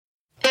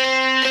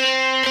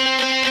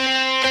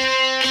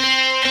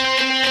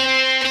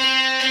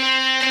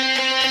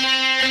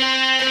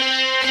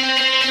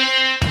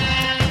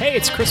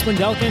Chris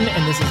Wendelkin,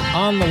 and this is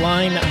On the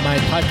Line, my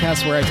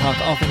podcast where I talk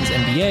all things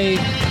NBA,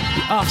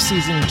 the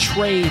offseason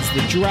trades,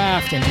 the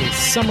draft, NBA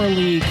Summer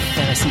League,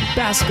 fantasy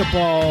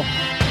basketball,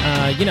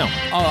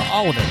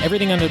 all of it,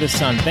 everything under the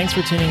sun. Thanks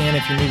for tuning in.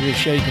 If you're new to the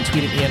show, you can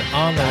tweet at me at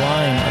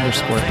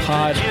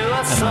ontheline_pod.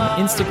 I'm on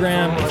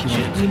Instagram. If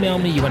you want to email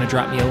me, you want to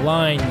drop me a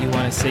line, you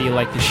want to say you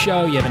like the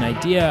show, you have an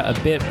idea, a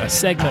bit, a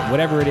segment,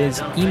 whatever it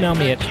is, email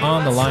me at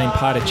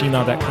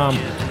onthelinepod@gmail.com.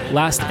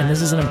 Last, and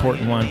this is an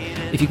important one,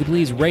 if you could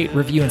please rate,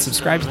 review, and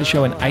subscribe to the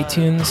show in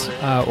iTunes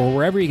or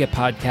wherever you get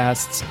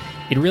podcasts.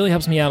 It really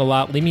helps me out a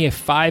lot. Leave me a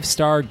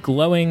 5-star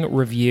glowing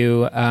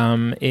review.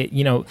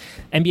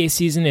 NBA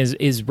season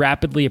is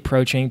rapidly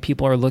approaching.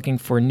 People are looking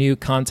for new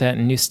content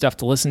and new stuff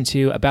to listen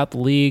to about the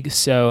league.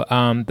 So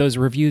those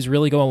reviews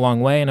really go a long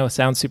way. I know it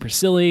sounds super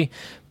silly,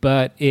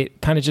 but it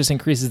kind of just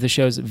increases the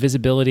show's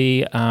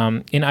visibility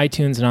in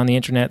iTunes and on the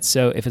internet.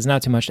 So if it's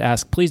not too much to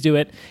ask, please do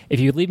it. If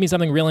you leave me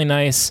something really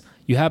nice,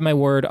 you have my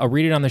word. I'll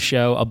read it on the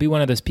show. I'll be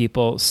one of those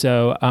people.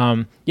 So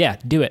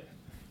do it.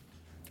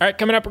 All right,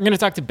 coming up, we're going to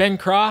talk to Ben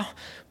Craw.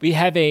 We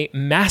have a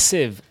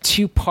massive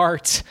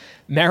 2-part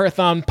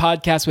marathon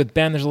podcast with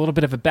Ben. There's a little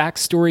bit of a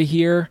backstory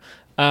here,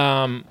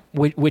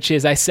 which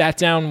is I sat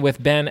down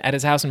with Ben at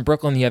his house in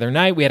Brooklyn the other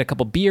night. We had a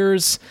couple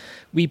beers.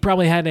 We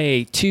probably had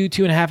a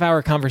 2.5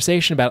 hour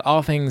conversation about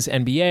all things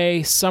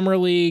NBA, Summer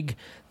League,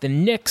 the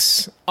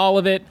Knicks, all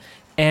of it.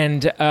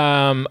 And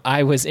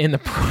I was in the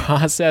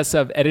process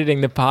of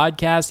editing the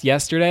podcast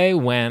yesterday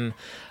when...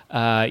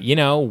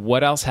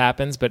 what else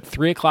happens? But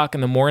 3 o'clock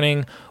in the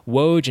morning,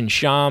 Woj and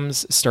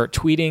Shams start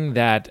tweeting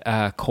that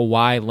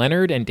Kawhi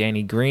Leonard and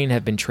Danny Green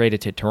have been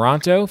traded to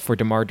Toronto for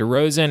DeMar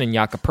DeRozan and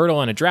Jakob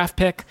Poeltl and a draft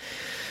pick.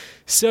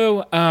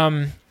 So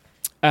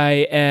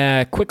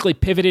I quickly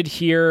pivoted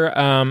here.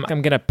 I'm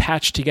going to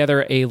patch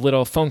together a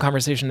little phone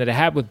conversation that I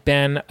had with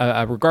Ben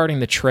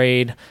regarding the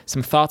trade,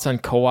 some thoughts on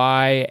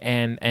Kawhi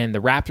and the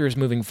Raptors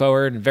moving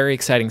forward, very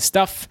exciting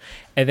stuff.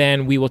 And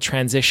then we will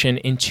transition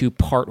into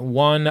part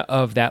 1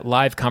 of that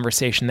live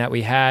conversation that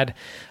we had.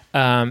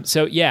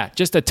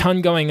 Just a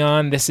ton going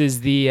on. This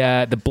is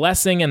the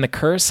blessing and the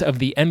curse of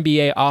the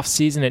NBA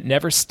offseason. It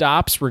never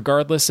stops,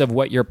 regardless of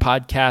what your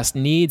podcast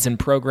needs and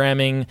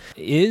programming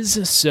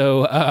is.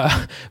 So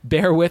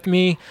bear with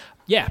me.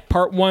 Yeah,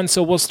 part 1.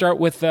 So we'll start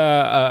with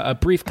a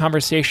brief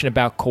conversation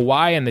about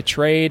Kawhi and the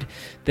trade.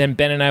 Then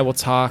Ben and I will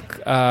talk.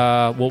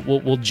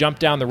 We'll jump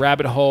down the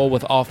rabbit hole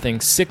with all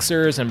things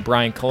Sixers and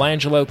Brian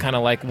Colangelo, kind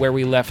of like where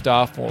we left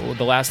off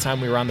the last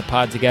time we were on the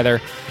pod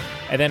together.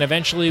 And then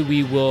eventually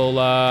we will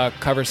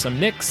cover some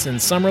Knicks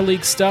and Summer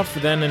League stuff.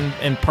 Then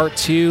in part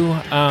 2,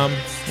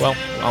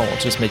 I'll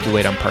just make you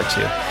wait on part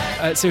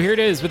 2. So here it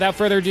is. Without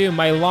further ado,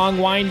 my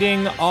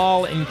long-winding,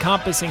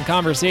 all-encompassing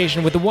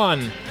conversation with the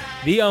one,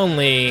 the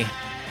only,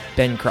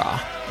 Ben Craw.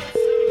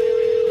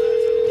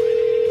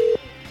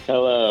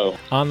 Hello.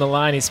 On the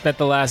line, he spent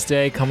the last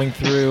day coming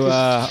through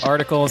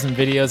articles and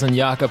videos on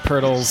Jakob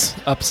Poeltl's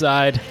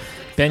upside.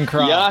 Ben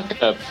Craw.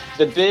 Jakob,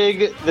 the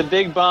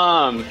big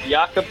bomb.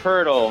 Jakob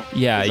Poeltl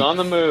is on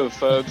the move,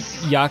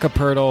 folks. Jakob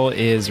Poeltl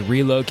is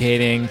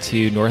relocating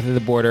to north of the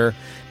border.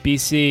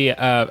 BC,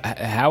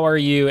 how are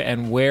you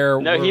and where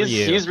were you?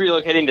 He's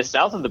relocating to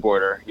south of the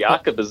border.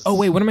 Jakob is... Oh,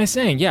 wait, what am I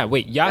saying? Yeah,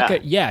 wait,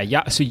 Jakob,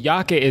 so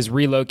Jakob is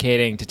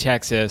relocating to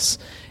Texas,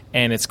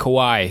 and it's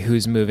Kawhi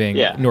who's moving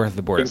north of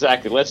the border.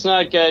 Exactly. Let's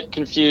not get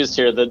confused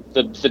here.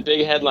 The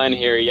big headline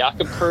here,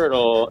 Jakob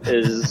Poeltl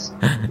is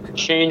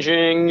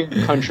changing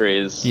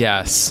countries.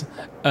 Yes.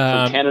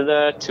 From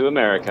Canada to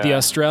America. The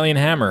Australian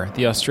Hammer.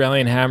 The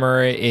Australian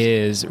Hammer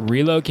is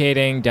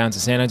relocating down to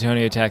San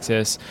Antonio,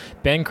 Texas.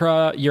 Ben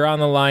Craw, you're on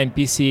the line.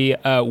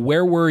 BC,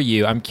 where were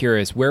you? I'm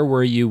curious. Where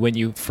were you when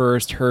you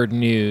first heard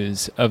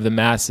news of the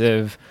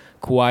massive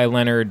Kawhi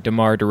Leonard,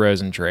 DeMar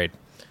DeRozan trade?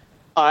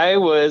 I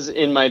was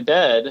in my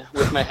bed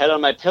with my head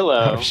on my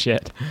pillow. Oh,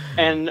 shit.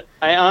 And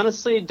I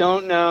honestly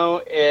don't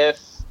know if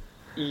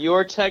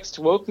your text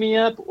woke me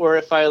up or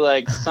if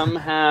I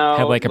somehow...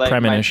 had a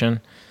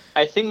premonition.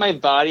 I think my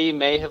body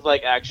may have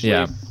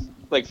actually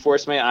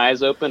forced my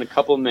eyes open a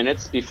couple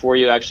minutes before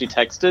you actually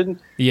texted.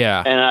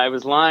 Yeah. And I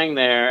was lying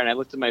there and I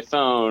looked at my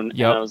phone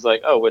and I was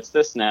like, oh, what's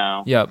this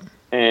now? Yep.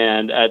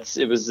 And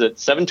it was at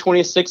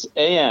 7:26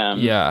 a.m.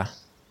 Yeah.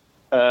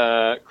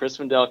 Chris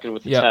Wendelkin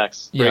with the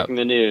text breaking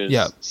the news.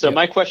 Yep. So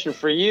my question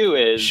for you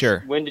is,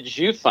 sure, when did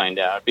you find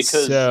out?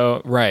 Because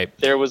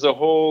there was a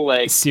whole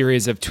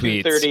series of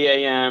tweets. 2:30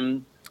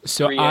 a.m.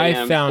 So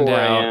I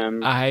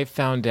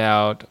found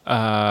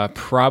out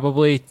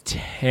probably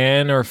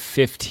 10 or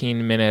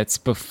 15 minutes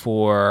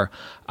before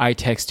I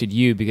texted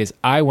you because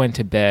I went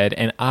to bed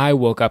and I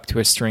woke up to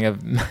a string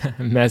of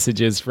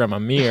messages from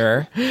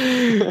Amir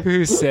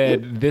who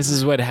said, this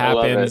is what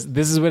happens.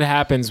 This is what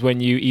happens when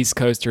you East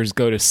Coasters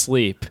go to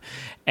sleep.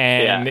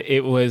 And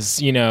it was,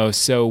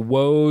 so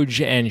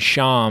Woj and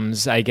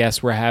Shams, I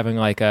guess, were having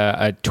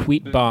a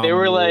tweet bomb. They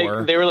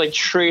were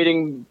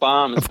trading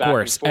bombs. Of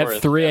course,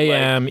 at 3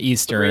 a.m.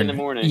 Eastern. 3 in the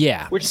morning.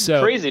 Yeah. Which is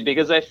crazy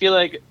because I feel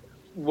like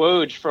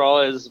Woj, for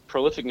all his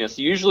prolificness,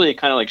 usually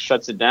kind of like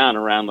shuts it down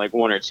around like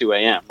 1 or 2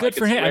 a.m. Good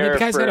for him. I mean, the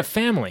guy's got a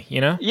family,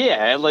 you know?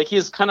 Yeah, like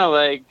he's kind of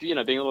like, being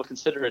a little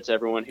considerate to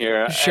everyone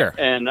here. Sure.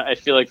 And I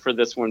feel like for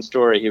this one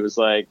story, he was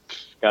like,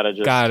 and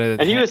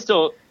he was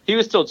still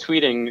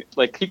tweeting,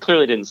 like he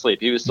clearly didn't sleep.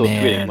 He was still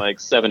tweeting like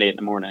 7, 8 in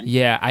the morning.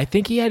 Yeah, I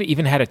think he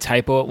even had a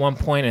typo at one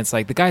point. And it's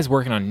like the guy's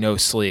working on no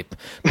sleep.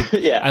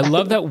 Yeah, I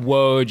love that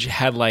Woj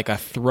had like a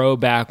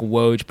throwback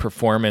Woj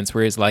performance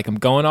where he's like, "I'm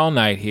going all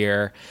night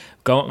here,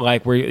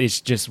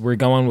 we're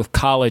going with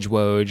college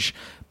Woj,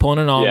 pulling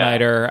an all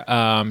nighter,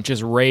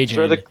 just raging."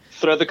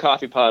 Throw the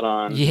coffee pot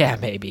on. Yeah,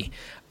 maybe.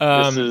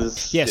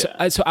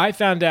 So I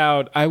found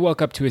out. I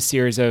woke up to a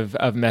series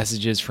of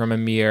messages from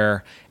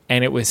Amir.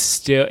 And it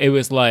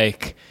was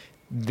like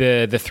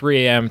the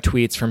 3 a.m.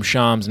 tweets from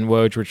Shams and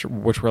Woj,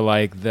 which were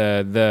like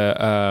the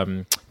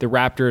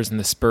Raptors and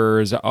the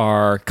Spurs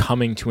are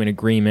coming to an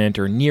agreement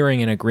or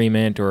nearing an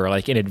agreement or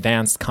like in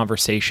advanced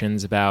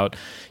conversations about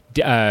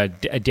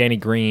Danny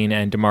Green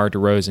and DeMar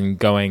DeRozan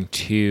going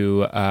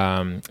to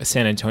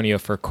San Antonio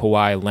for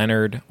Kawhi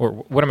Leonard, or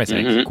what am I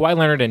saying? Mm-hmm. Kawhi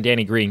Leonard and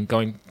Danny Green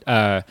going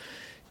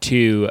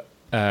to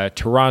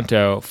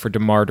Toronto for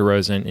DeMar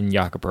DeRozan and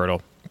Jakob Poeltl.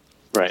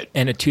 Right.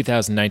 And a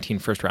 2019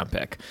 first-round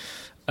pick.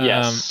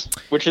 Yes,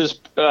 which is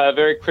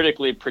very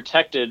critically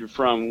protected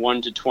from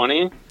 1 to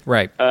 20.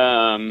 Right.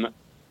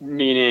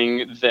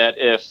 Meaning that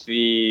if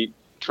the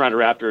Toronto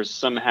Raptors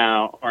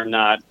somehow are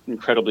not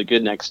incredibly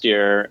good next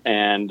year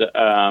and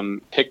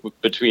pick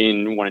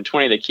between 1 and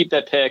 20, they keep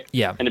that pick,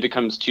 and it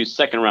becomes 2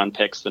 second-round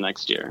picks the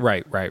next year.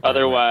 Right.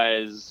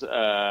 Otherwise,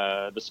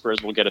 the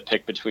Spurs will get a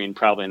pick between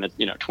probably in the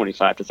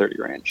 25 to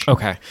 30 range.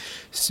 Okay.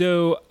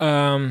 So,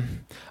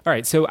 all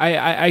right. So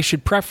I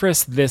should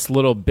preface this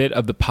little bit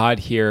of the pod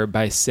here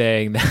by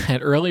saying that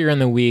earlier in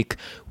the week,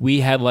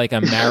 we had like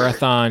a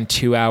marathon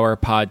 2-hour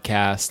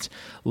podcast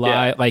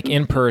live, like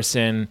in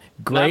person.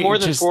 Great. Not more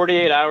than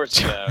 48 hours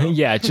ago.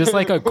 Yeah, just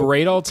like a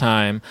great old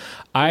time.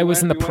 I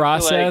was in the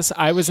process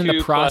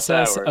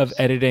of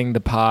editing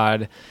the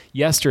pod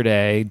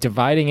yesterday,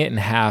 dividing it in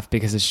half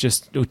because it's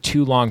just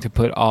too long to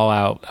put all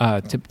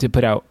out to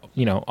put out,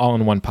 all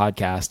in one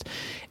podcast.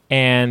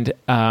 And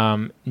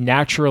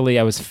naturally,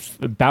 I was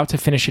about to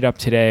finish it up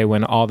today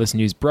when all this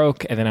news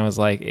broke, and then I was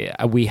like,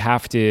 we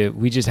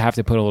just have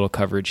to put a little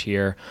coverage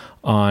here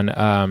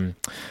on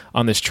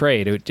this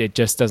trade. It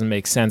just doesn't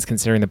make sense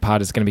considering the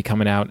pod is going to be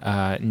coming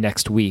out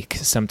next week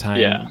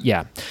sometime.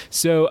 Yeah.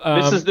 So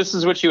this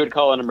is what you would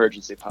call an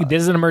emergency pod.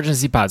 This is an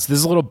emergency pod. So this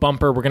is a little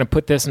bumper. We're going to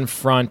put this in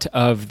front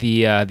of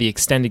the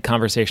extended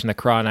conversation that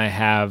Craw and I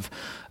have.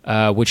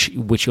 Which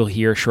you'll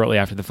hear shortly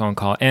after the phone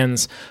call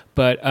ends.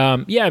 But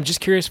I'm just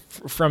curious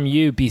from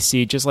you,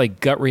 BC, just like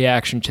gut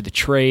reaction to the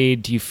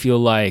trade. Do you feel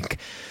like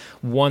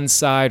one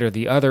side or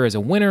the other is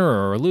a winner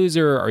or a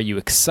loser? Are you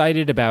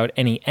excited about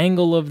any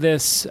angle of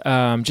this?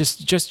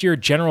 Just your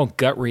general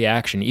gut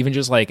reaction, even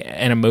just like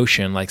an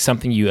emotion, like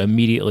something you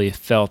immediately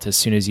felt as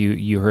soon as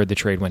you heard the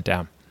trade went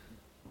down.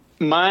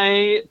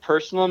 My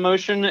personal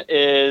emotion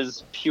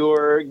is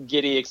pure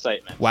giddy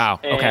excitement. Wow.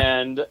 Okay.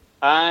 And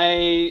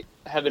I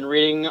have been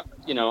reading,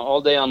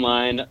 all day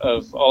online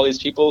of all these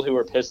people who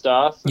are pissed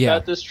off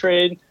about this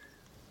trade.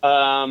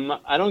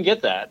 I don't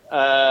get that.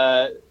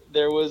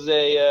 There was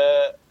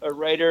a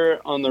writer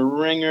on The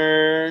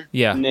Ringer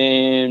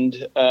named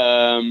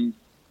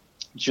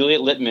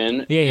Juliet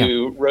Littman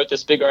who wrote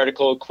this big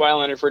article, Kawhi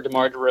Leonard for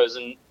DeMar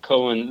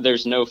DeRozan,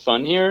 there's no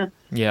fun here.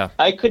 Yeah.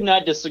 I could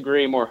not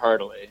disagree more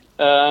heartily.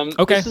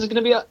 Okay.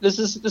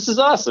 This is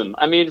awesome.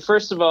 I mean,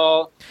 first of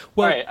all,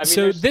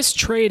 this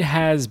trade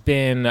has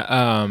been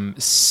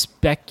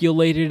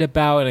speculated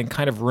about and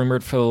kind of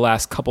rumored for the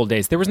last couple of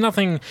days. There was no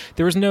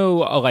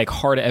like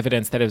hard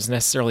evidence that it was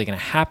necessarily going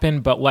to happen,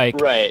 but like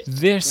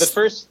this,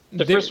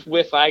 the first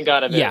whiff I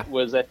got of it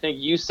was, I think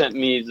you sent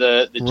me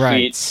the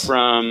tweet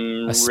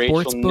from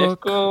Rachel Nichols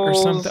or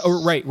something.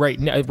 Oh, right.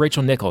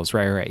 Rachel Nichols.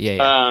 Right.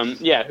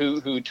 Yeah.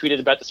 Who tweeted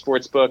about the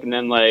sports book and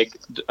then like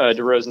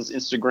DeRozan's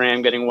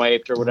Instagram getting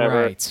wiped or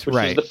whatever. Which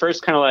was the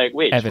first kind of like,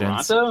 wait,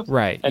 evidence. Toronto?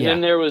 Right. And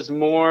then there was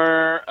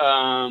more.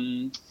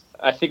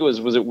 I think it was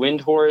it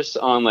Windhorse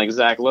on like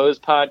Zach Lowe's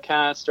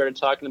podcast started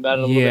talking about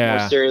it a little bit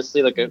more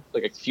seriously, like a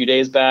few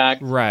days back.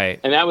 Right.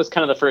 And that was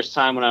kind of the first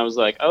time when I was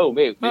like, oh,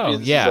 maybe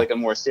this is like a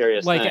more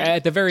serious like thing.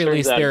 At the very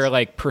least, they're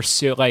like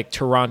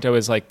Toronto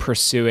is like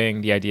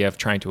pursuing the idea of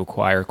trying to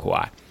acquire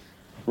Kawhi.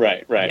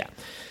 Right. Yeah.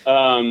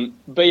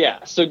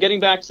 So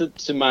getting back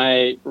to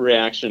my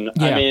reaction,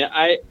 I mean,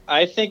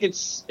 I think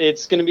it's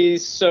going to be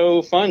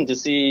so fun to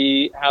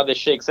see how this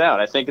shakes out.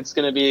 I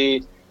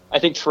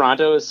think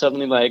Toronto is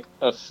suddenly like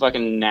a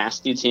fucking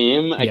nasty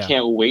team. Yeah. I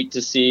can't wait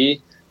to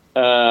see.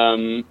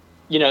 Again,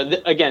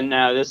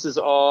 now this is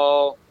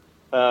all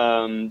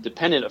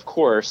dependent, of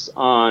course,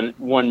 on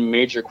one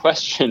major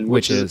question,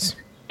 which is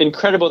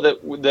incredible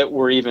that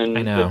we're even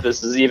that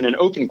this is even an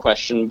open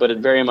question, but it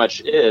very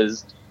much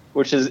is.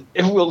 which is,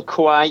 will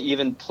Kawhi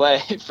even play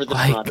for the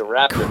Toronto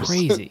Raptors?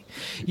 Crazy.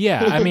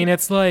 Yeah, I mean,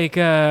 it's like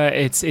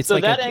it's so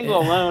like that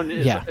angle alone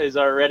is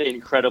already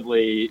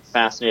incredibly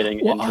fascinating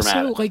and dramatic.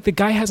 Also, like, the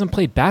guy hasn't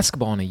played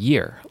basketball in a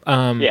year.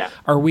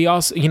 Are we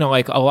also,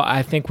 like,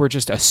 I think we're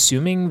just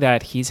assuming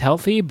that he's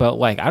healthy, but,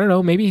 like, I don't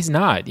know, maybe he's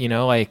not.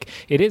 Like,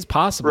 it is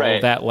possible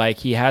that, like,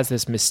 he has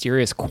this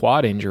mysterious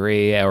quad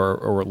injury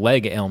or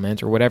leg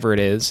ailment or whatever it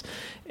is.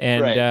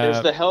 And,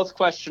 there's the health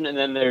question, and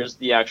then there's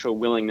the actual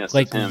willingness,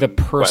 like, of him the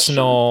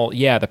personal,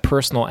 question. The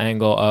personal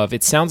angle of,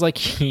 it sounds like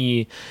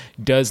he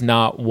does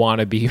not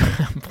want to be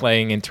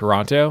playing in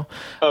Toronto.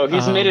 Oh,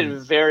 he's made it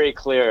very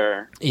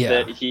clear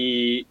that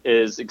he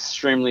is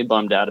extremely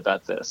bummed out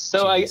about this.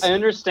 So I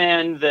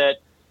understand that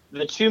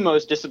the two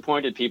most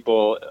disappointed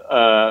people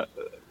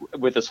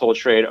with this whole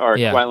trade are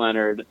Kawhi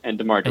Leonard and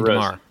DeMar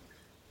DeRozan.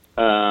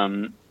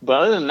 But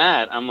other than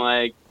that, I'm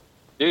like,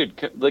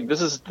 dude, like,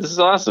 this is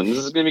awesome. This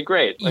is going to be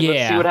great. Like,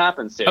 let's see what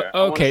happens here.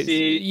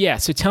 Okay.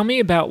 So tell me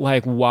about,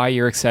 like, why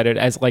you're excited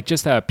as, like,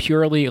 just a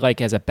purely,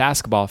 like, as a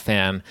basketball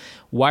fan.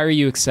 Why are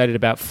you excited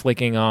about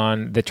flicking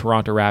on the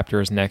Toronto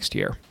Raptors next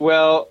year?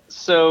 Well,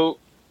 so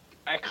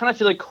I kind of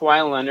feel like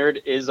Kawhi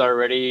Leonard is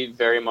already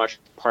very much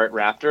part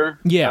Raptor.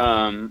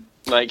 Yeah.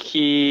 Like,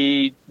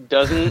 he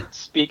doesn't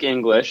speak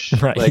English,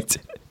 right?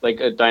 Like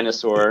a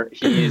dinosaur.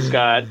 He's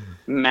got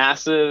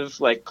massive,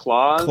 like,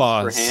 claws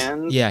for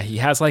hands. Yeah, he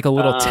has, like, a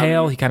little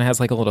tail. He kind of has,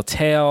 like, a little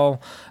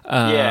tail. He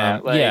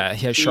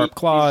has sharp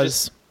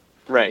claws.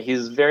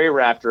 He's very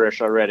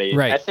Raptorish already.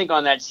 Right. I think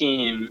on that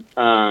team,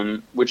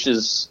 which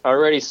is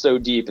already so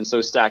deep and so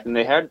stacked, and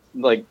they had,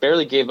 like,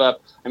 barely gave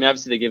up. I mean,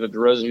 obviously they gave up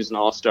DeRozan, who's an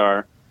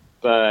all-star,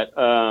 but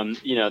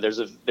there's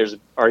an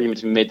argument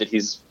to be made that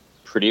he's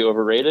pretty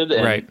overrated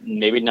and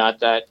maybe not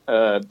that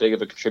big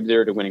of a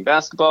contributor to winning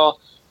basketball.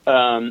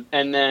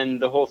 And then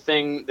the whole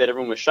thing that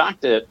everyone was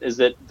shocked at is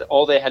that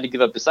all they had to give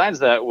up besides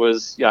that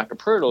was Jakob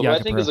Poeltl, who I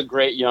think is a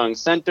great young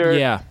center.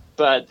 Yeah.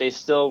 But they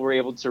still were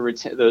able to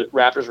retain. The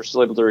Raptors were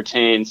still able to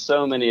retain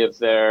so many of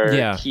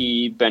their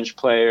key bench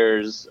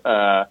players.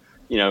 Van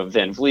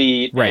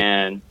Vliet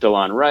and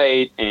DeLon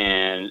Wright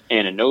and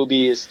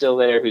Anunoby is still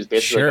there, who's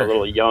basically like a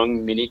little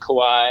young mini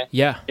Kawhi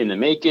in the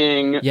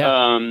making.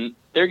 Yeah.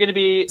 They're going to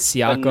be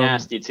a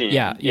nasty team.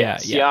 Yeah.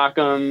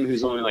 Siakam,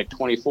 who's only like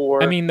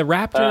 24. I mean, the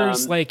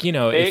Raptors,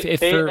 if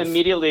they they're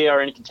immediately are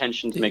in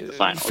contention to make the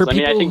finals. I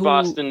mean, I think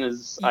Boston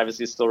is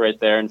obviously still right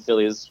there, and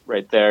Philly is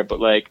right there. But,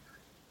 like,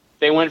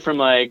 they went from,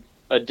 like,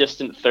 a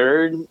distant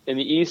third in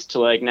the East to,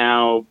 like,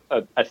 now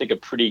I think a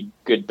pretty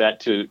good bet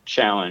to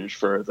challenge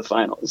for the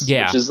finals.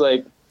 Yeah, which is,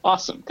 like,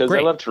 awesome because I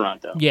love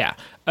Toronto. Yeah.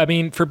 I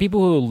mean, for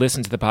people who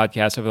listen to the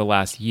podcast over the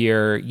last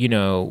year, you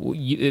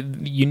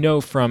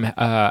know from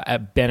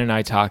Ben and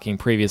I talking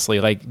previously,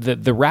 like the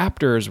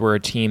Raptors were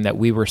a team that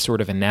we were sort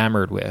of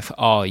enamored with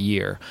all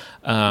year.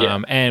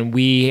 And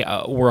we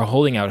were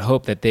holding out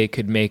hope that they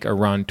could make a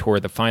run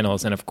toward the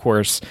finals. And of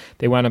course,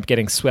 they wound up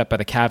getting swept by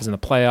the Cavs in the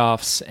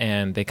playoffs,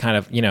 and they kind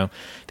of,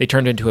 they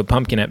turned into a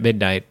pumpkin at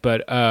midnight.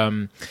 But,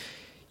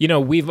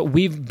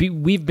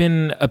 we've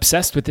been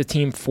obsessed with the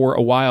team for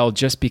a while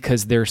just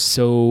because they're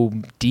so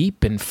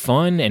deep and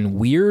fun and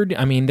weird.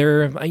 I mean,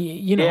 they're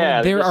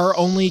our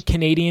only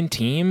Canadian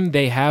team.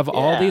 They have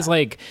all these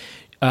like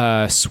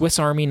Swiss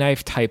Army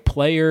knife type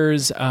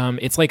players.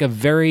 It's like a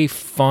very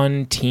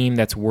fun team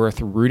that's worth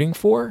rooting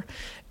for.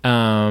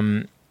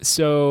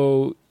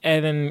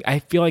 And then I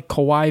feel like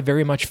Kawhi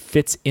very much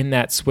fits in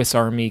that Swiss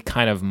Army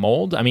kind of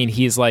mold. I mean,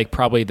 he's like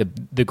probably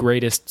the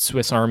greatest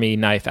Swiss Army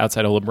knife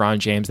outside of LeBron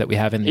James that we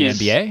have in the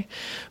NBA.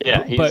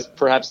 Yeah, he's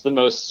perhaps the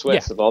most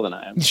Swiss of all the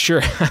knives.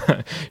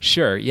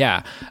 Sure,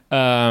 yeah.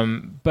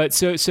 But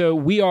so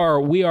we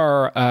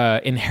are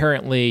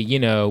inherently,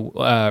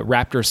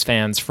 Raptors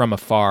fans from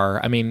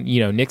afar. I mean,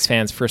 Knicks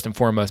fans first and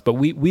foremost, but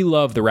we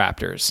love the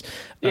Raptors.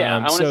 Yeah, I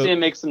want to see him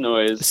make some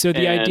noise. So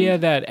the idea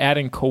that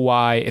adding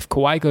Kawhi, if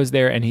Kawhi goes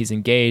there and he's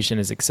engaged and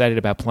is excited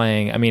about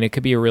playing, I mean, it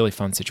could be a really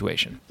fun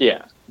situation.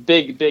 Yeah,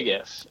 big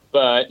if.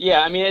 But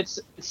yeah, I mean, it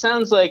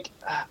sounds like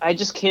I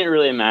just can't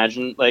really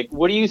imagine. Like,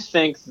 what do you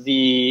think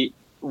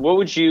where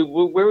would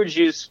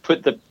you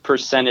put the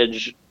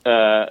percentage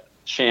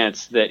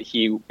chance that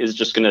he is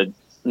just going to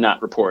not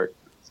report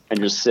and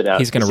just sit out?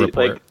 He's going to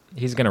report.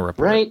 He's going to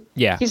report. Right?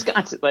 Yeah. He's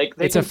got to. Like,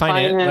 it's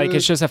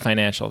it's just a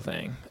financial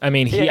thing. I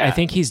mean, I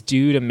think he's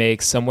due to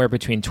make somewhere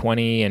between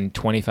 $20 and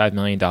 $25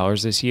 million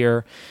this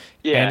year.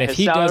 Yeah, and if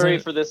his salary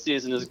for this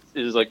season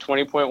is like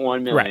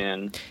 $20.1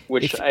 million,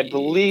 which I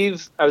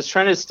believe I was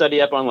trying to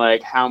study up on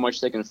like how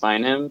much they can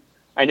fine him.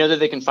 I know that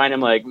they can find him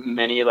like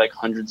many, like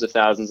hundreds of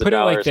thousands of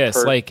dollars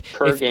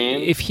per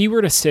game. If he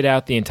were to sit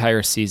out the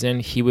entire season,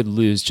 he would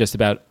lose just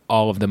about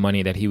all of the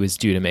money that he was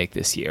due to make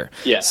this year.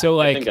 Yeah, so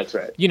like, I think that's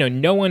right.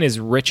 No one is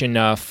rich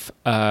enough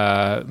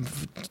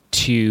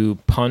to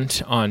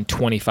punt on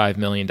 $25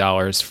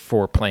 million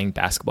for playing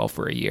basketball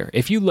for a year.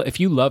 If you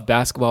love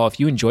basketball, if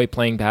you enjoy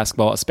playing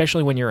basketball,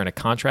 especially when you're in a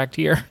contract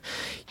year,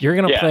 you're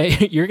gonna play.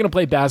 You're gonna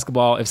play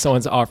basketball if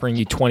someone's offering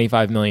you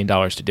 $25 million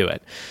to do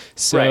it.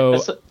 So.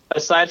 Right.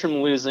 aside from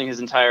losing his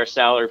entire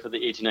salary for the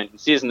 18-19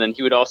 season, then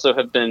he would also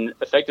have been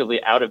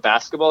effectively out of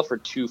basketball for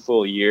 2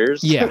 full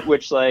years. Yeah.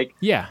 Which, like,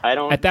 yeah. I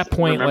don't at that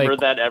point, remember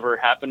like, that ever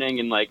happening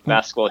in, like,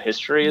 basketball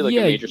history. Like,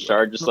 yeah, a major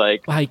star just,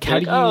 like how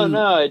do you, oh,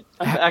 no,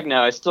 I'm back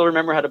now. I still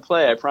remember how to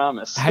play, I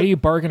promise. How do you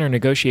bargain or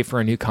negotiate for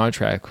a new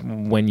contract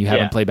when you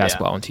haven't played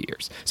basketball in 2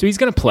 years? So he's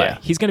going to play. Yeah.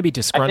 He's going to be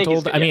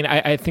disgruntled.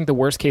 I think the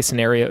worst case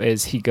scenario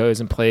is he goes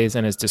and plays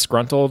and is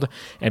disgruntled,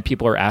 and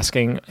people are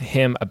asking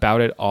him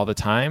about it all the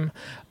time.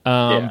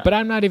 But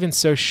I'm not even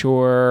so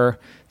sure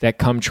that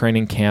come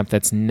training camp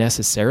that's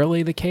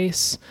necessarily the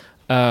case.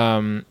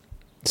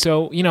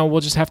 So, we'll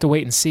just have to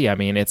wait and see. I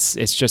mean, it's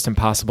just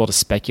impossible to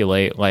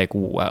speculate like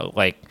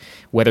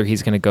whether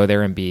he's going to go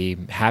there and be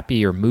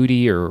happy or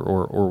moody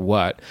or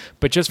what.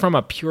 But just from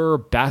a pure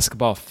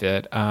basketball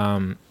fit,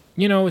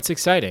 it's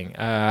exciting.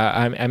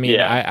 I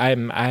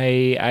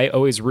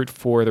always root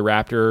for the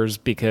Raptors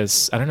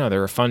because, I don't know,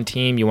 they're a fun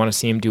team. You want to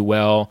see them do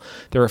well.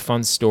 They're a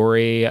fun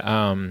story.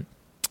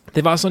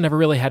 They've also never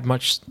really had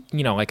much,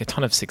 like a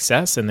ton of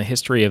success in the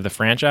history of the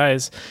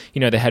franchise.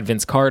 They had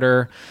Vince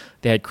Carter,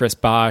 they had Chris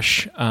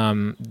Bosh,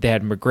 they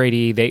had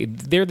McGrady.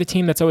 They're the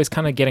team that's always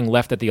kind of getting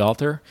left at the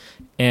altar,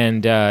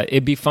 and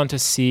it'd be fun to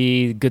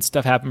see good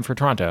stuff happen for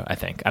Toronto. I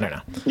think. I don't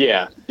know.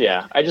 Yeah.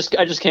 I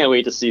just can't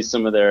wait to see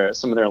some of their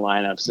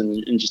lineups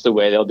and just the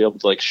way they'll be able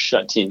to, like,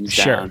 shut teams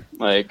down.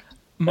 Like,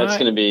 that's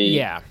going to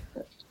be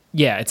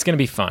it's going to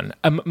be fun.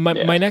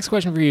 My next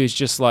question for you is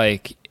just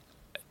like,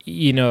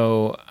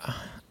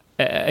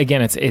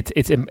 again,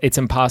 it's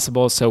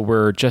impossible, so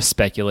we're just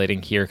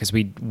speculating here because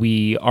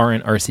we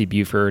aren't R.C.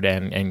 Buford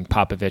and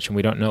Popovich, and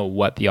we don't know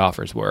what the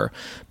offers were.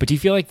 But do you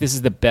feel like this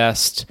is the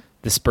best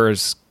the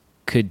Spurs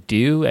could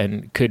do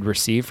and could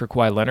receive for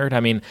Kawhi Leonard? I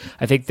mean,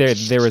 I think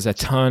there was a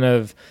ton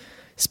of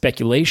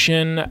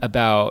speculation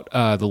about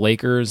the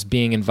Lakers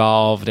being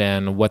involved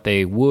and what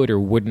they would or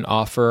wouldn't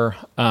offer.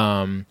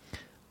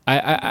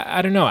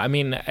 I don't know. I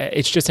mean,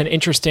 it's just an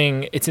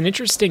interesting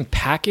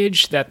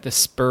package that the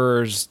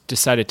Spurs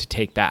decided to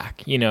take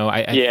back.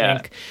 I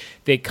think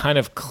they kind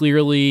of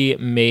clearly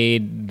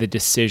made the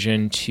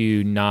decision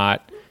to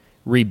not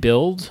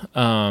rebuild.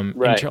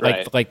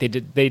 Like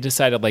they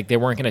decided like they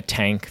weren't going to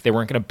tank. They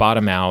weren't going to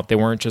bottom out. They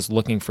weren't just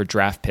looking for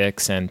draft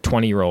picks and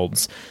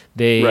 20-year-olds.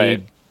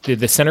 The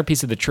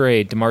centerpiece of the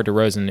trade, DeMar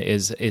DeRozan,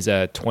 is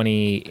a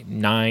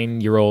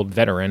 29-year-old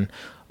veteran.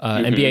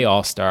 NBA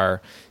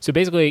All-Star. So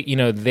basically,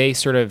 they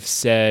sort of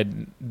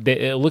said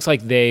it looks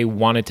like they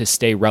wanted to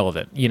stay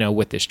relevant,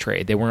 with this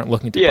trade. They weren't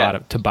looking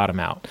to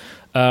bottom out.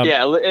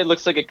 It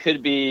looks like it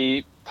could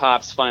be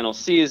Pop's final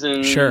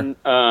season. Sure.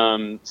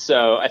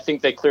 So I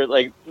think they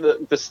clearly,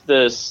 like,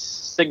 the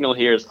signal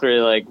here is clearly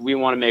like, we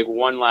want to make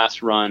one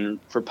last run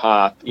for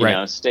Pop,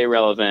 stay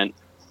relevant.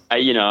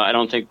 I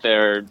don't think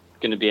they're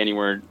going to be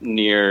anywhere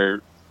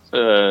near,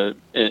 in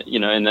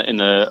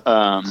the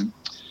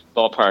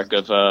ballpark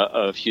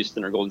of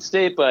Houston or Golden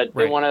State, but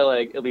they want to,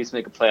 like, at least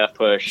make a playoff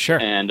push,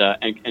 and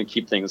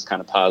keep things kind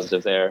of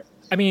positive there.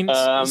 I mean,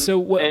 so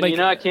what? And,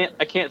 I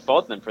can't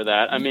fault them for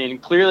that. I mean,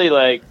 clearly,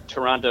 like,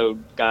 Toronto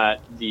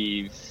got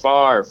the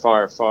far,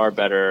 far, far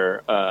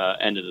better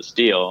end of this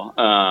deal.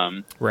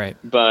 Right.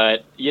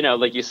 But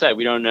like you said,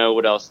 we don't know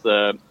what else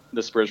the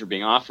Spurs were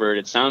being offered.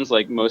 It sounds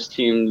like most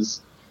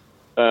teams,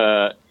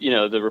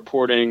 the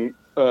reporting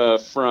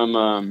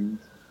from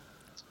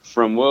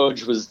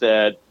Woj was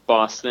that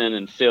Boston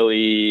and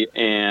Philly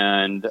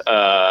and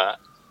I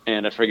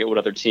forget what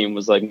other team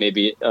was, like,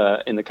 maybe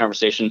in the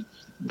conversation.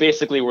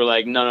 Basically, we're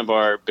like, none of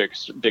our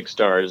big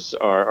stars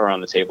are on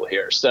the table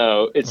here.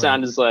 So it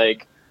sounded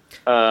like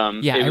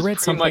I read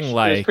something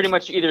like, it was pretty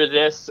much either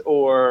this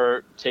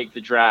or take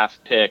the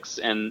draft picks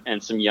and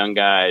some young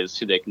guys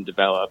who they can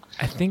develop.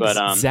 I think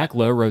Zach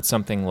Lowe wrote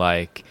something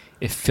like,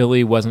 if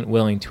Philly wasn't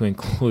willing to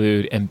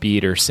include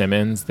Embiid or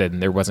Simmons,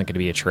 then there wasn't going to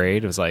be a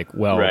trade. It was like,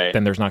 well,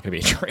 then there's not going to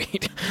be a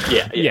trade.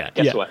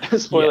 Guess what?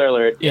 Spoiler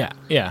alert. Yeah.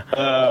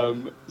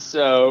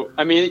 So,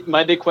 I mean,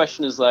 my big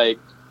question is, like,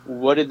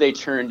 what did they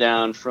turn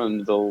down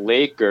from the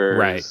Lakers?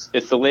 Right.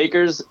 If the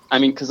Lakers, I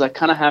mean, because I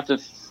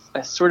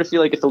sort of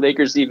feel like if the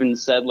Lakers even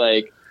said,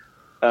 like,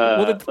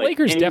 the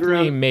Lakers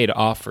definitely made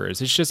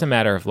offers. It's just a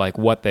matter of, like,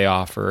 what they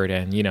offered,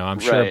 and I'm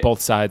sure both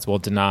sides will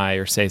deny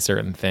or say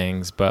certain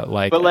things. But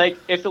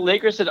if the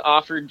Lakers had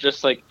offered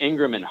just, like,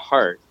 Ingram and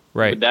Hart,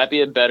 would that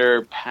be a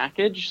better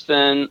package?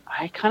 Then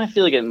I kind of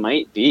feel like it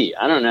might be.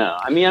 I don't know.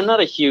 I mean, I'm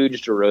not a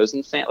huge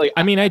DeRozan fan. Like,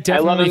 I mean, I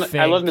love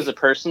him as a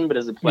person, but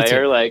as a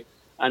player, like,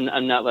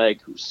 I'm not,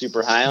 like,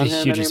 super high on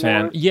him anymore.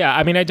 Fan. Yeah,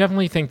 I mean, I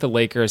definitely think the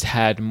Lakers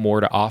had more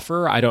to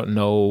offer. I don't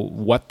know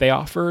what they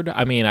offered.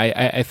 I mean,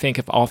 I think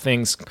if all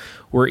things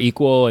were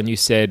equal and you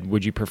said,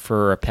 would you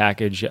prefer a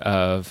package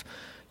of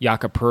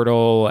Jakob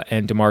Poeltl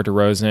and DeMar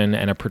DeRozan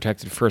and a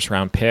protected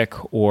first-round pick,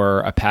 or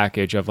a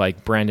package of,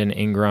 like, Brandon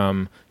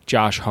Ingram,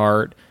 Josh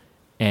Hart,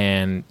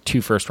 and 2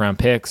 first-round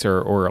picks,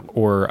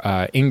 or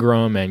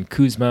Ingram and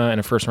Kuzma and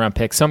a first-round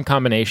pick, some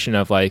combination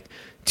of, like,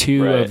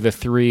 2 of the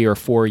 3 or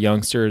 4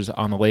 youngsters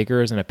on the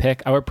Lakers and a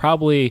pick, I would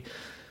probably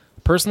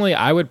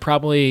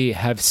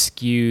have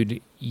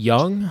skewed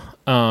young.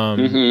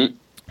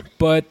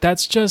 But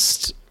that's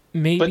just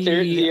maybe. But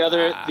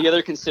the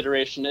other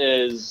consideration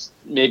is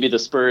maybe the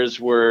Spurs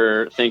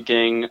were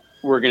thinking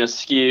we're going to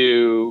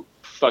skew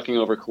fucking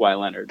over Kawhi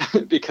Leonard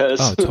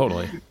because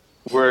totally.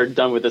 We're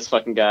done with this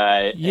fucking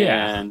guy.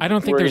 Yeah, and I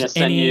don't think there's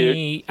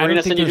any. I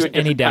don't think there's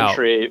any doubt.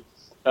 For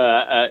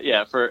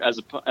as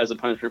a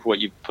punishment for what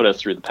you put us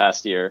through the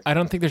past year. I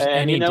don't think there's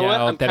any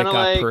doubt that it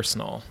got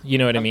personal. You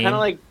know what I mean? I'm kind of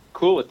like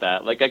cool with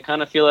that. Like I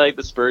kind of feel like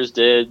the Spurs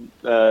did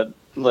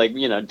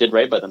did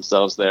right by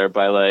themselves there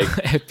by like.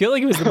 I feel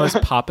like it was the most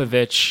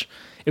Popovich.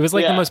 It was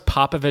like the most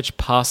Popovich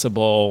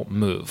possible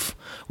move,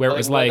 where it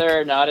was like whether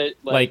or not it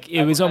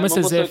it was almost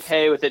as if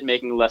okay with it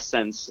making less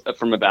sense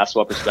from a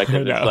basketball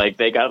perspective. It's like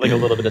they got like a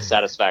little bit of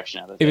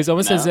satisfaction out of it. It was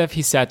almost as if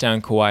he sat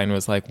down Kawhi and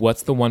was like,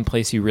 "What's the one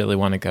place you really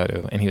want to go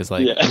to?" And he was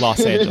like, "Los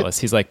Angeles."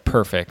 He's like,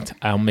 "Perfect.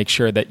 I'll make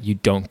sure that you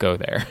don't go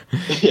there."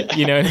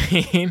 You know what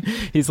I mean?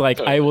 He's like,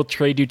 "I will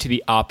trade you to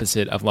the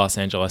opposite of Los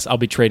Angeles. I'll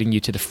be trading you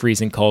to the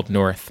freezing cold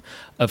north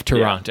of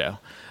Toronto."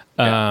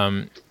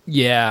 I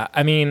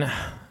mean.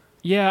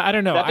 Yeah, I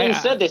don't know. That being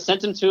said, they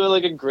sent him to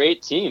a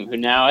great team who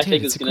now I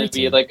think is going to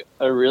be like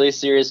a really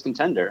serious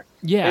contender.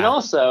 Yeah. And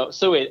also,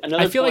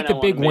 another I feel like the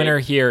big winner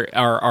here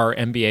are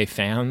NBA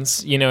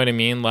fans. You know what I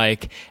mean?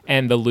 Like,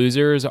 and the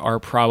losers are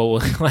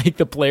probably like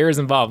the players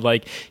involved.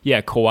 Like,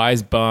 yeah,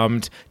 Kawhi's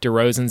bummed,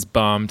 DeRozan's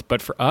bummed,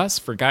 but for us,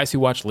 for guys who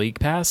watch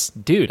League Pass,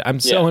 dude, I'm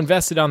so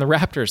invested on the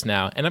Raptors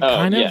now, and I'm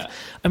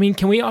I mean,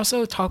 can we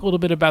also talk a little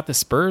bit about the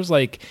Spurs?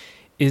 Like.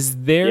 Is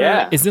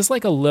this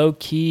like a low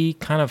key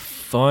kind of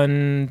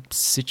fun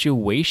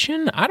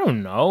situation? I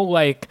don't know.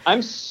 Like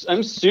I'm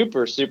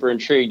super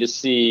intrigued to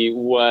see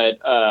what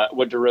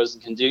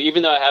DeRozan can do.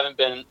 Even though I haven't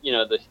been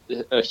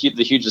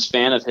the hugest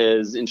fan of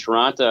his in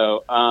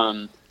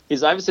Toronto,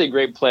 he's obviously a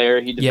great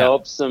player. He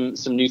developed some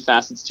new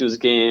facets to his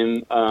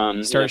game.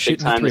 Started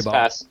shooting the three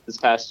ball this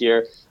past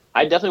year.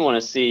 I definitely want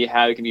to see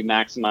how it can be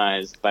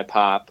maximized by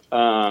Pop.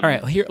 All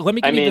right, here. Let me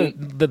give you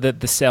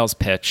the sales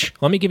pitch.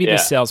 Let me give you the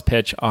sales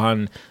pitch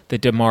on the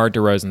DeMar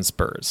DeRozan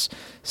Spurs.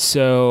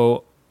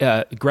 So,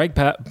 Greg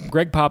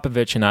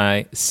Popovich and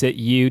I sit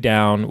you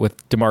down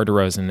with DeMar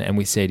DeRozan, and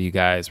we say to you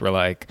guys, we're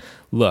like,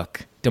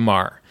 "Look,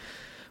 DeMar,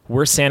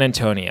 we're San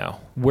Antonio.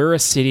 We're a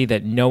city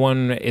that no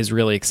one is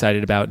really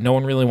excited about. No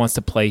one really wants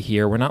to play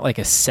here. We're not like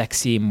a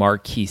sexy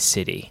marquee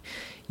city."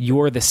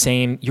 You're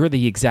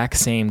the exact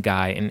same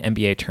guy in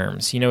NBA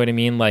terms. You know what I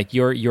mean? Like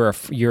you're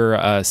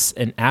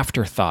an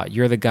afterthought.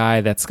 You're the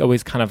guy that's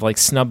always kind of like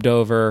snubbed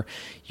over.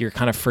 You're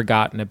kind of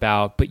forgotten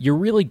about, but you're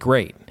really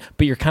great.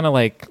 But you're kind of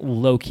like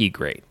low key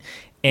great.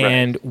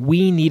 And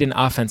we need an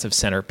offensive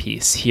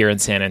centerpiece here in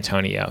San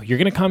Antonio. You're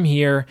gonna come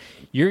here.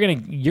 You're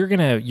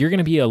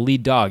gonna be a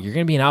lead dog. You're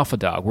gonna be an alpha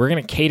dog. We're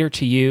gonna cater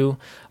to you.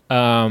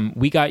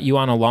 We got you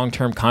on a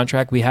long-term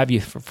contract. We have you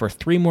for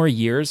 3 more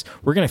years.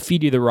 We're going to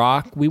feed you the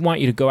rock. We want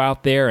you to go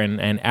out there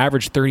and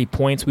average 30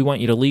 points. We want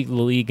you to lead the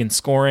league in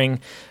scoring.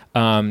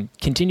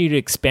 Continue to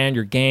expand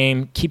your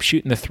game. Keep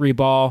shooting the 3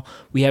 ball.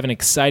 We have an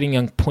exciting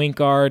young point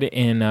guard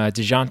in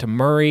DeJounte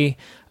Murray.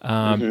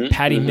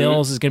 Patty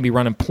Mills is going to be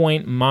running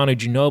point. Manu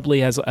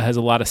Ginobili has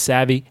a lot of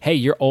savvy. Hey,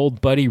 your old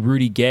buddy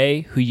Rudy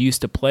Gay, who you used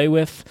to play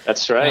with.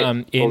 That's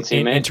right.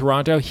 In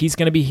Toronto, he's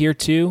going to be here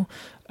too.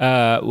 Who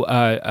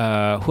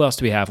else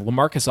do we have?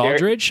 LaMarcus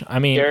Aldridge. I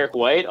mean, Derek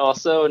White,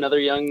 also another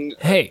young.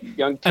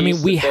 Young piece. I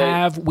mean, we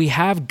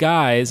have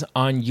guys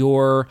on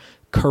your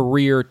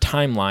career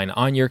timeline,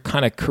 on your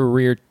kind of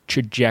career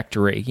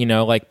trajectory. You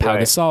know, like Pau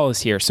Gasol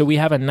is here, so we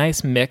have a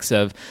nice mix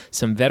of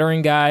some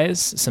veteran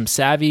guys, some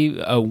savvy,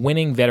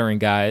 winning veteran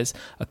guys,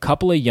 a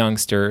couple of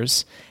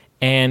youngsters.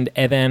 And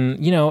then,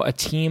 a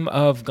team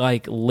of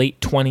like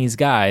late 20s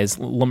guys.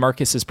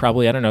 LaMarcus is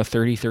probably,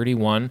 30,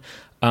 31.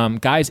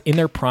 Guys in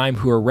their prime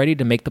who are ready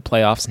to make the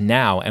playoffs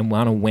now and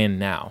want to win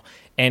now.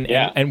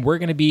 And we're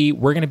gonna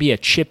be a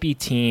chippy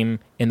team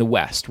in the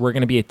West. We're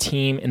gonna be a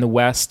team in the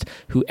West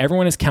who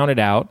everyone has counted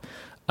out,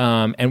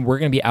 and we're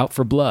gonna be out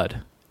for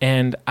blood.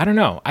 And I don't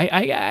know.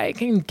 I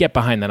can get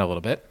behind that a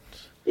little bit.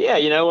 Yeah,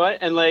 you know what?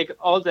 And like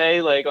all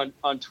day, like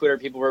on Twitter,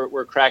 people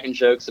were cracking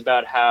jokes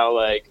about how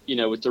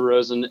with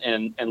DeRozan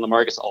and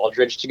LaMarcus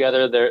Aldridge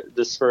together,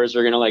 the Spurs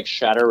are going to like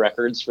shatter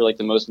records for like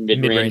the most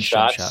mid-range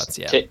shots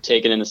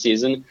taken in the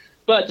season.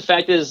 But the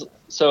fact is,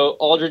 so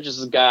Aldridge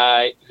is a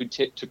guy who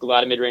took a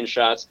lot of mid-range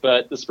shots,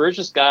 but the Spurs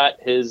just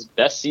got his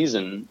best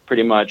season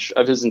pretty much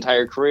of his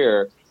entire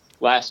career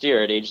last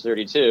year at age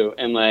 32,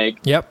 and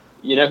like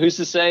who's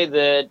to say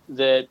that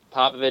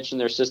Popovich and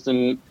their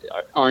system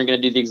aren't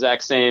going to do the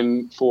exact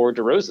same for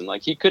DeRozan?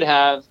 Like he could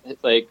have,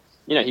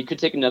 he could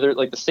take another,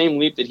 like the same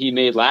leap that he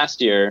made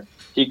last year,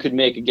 he could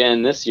make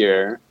again this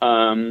year.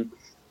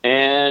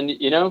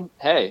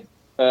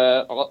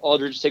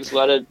 Aldridge takes a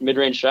lot of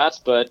mid-range shots,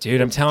 but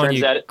dude, I'm telling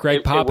you,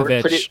 Greg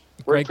Popovich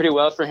worked pretty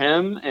well for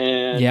him.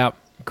 And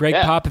Greg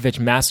Popovich,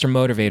 master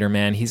motivator,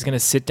 man. He's going to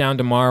sit down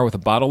tomorrow with a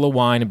bottle of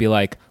wine and be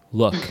like,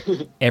 look,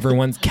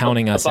 everyone's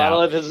counting us out.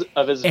 A bottle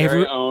of his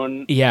very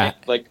own,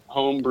 like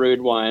home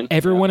brewed wine.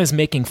 Everyone is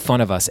making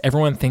fun of us.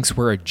 Everyone thinks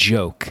we're a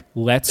joke.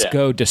 Let's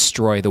go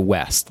destroy the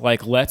West.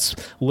 Like, let's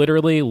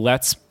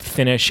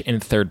finish in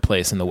third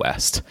place in the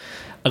West.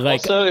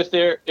 Like, also,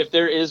 if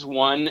there is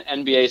one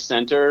NBA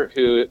center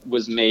who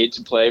was made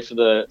to play for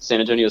the San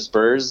Antonio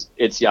Spurs,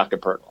 it's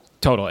Jakob Poeltl.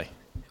 Totally.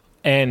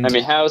 And I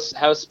mean, how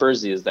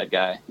Spursy is that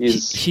guy?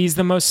 He's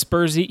the most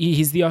Spursy.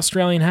 He's the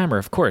Australian Hammer,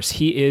 of course.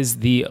 He is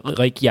the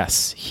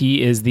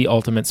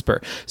ultimate Spur.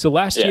 So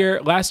last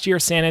year,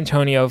 San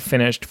Antonio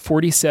finished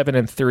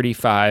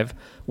 47-35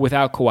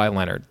 without Kawhi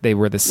Leonard. They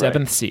were the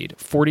 7th seed,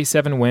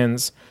 47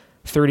 wins,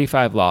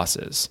 35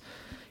 losses.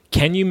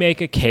 Can you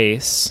make a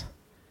case?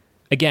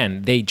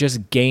 Again, they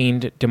just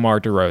gained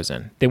DeMar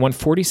DeRozan. They won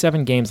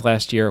 47 games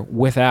last year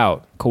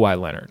without Kawhi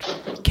Leonard.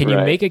 Can you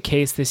make a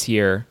case this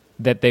year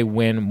that they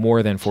win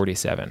more than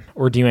 47?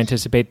 Or do you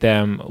anticipate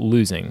them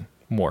losing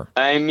more?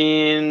 I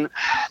mean,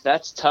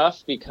 that's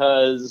tough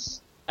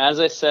because, as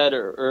I said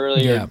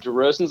earlier,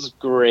 DeRozan's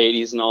great.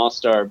 He's an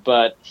all-star,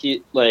 but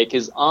he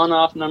his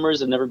on-off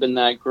numbers have never been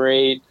that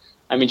great.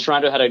 I mean,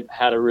 Toronto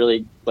had a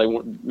really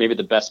maybe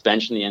the best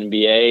bench in the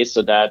NBA,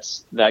 so that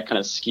kind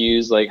of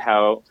skews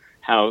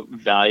how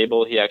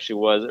valuable he actually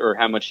was, or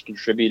how much he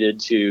contributed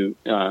to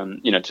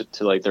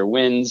to their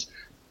wins.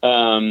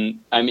 I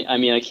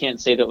mean, I can't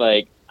say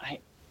that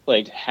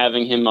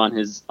having him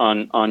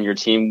on your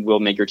team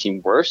will make your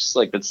team worse.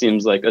 Like, that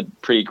seems like a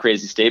pretty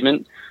crazy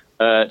statement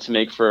to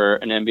make for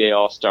an NBA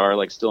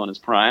All-Star still in his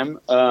prime.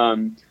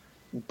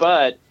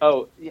 But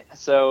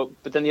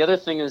then the other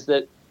thing is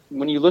that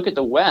when you look at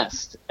the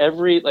West,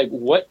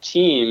 what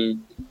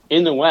team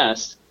in the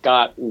West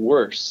got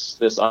worse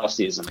this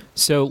offseason?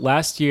 So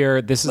last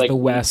year, this is the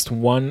West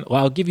one.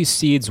 Well, I'll give you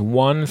seeds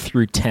 1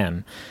 through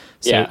 10.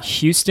 So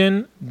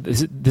Houston,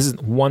 this is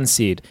 1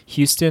 seed.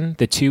 Houston,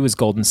 the 2 was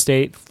Golden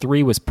State,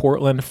 3 was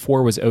Portland,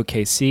 4 was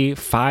OKC,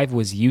 5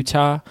 was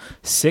Utah,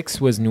 6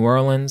 was New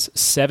Orleans,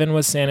 7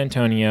 was San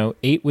Antonio,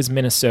 8 was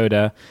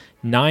Minnesota,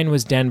 9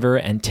 was Denver,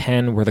 and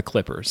 10 were the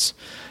Clippers.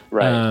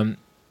 Right.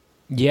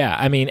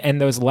 I mean, and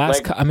those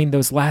last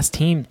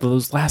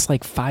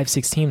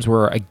 5-6 teams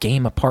were a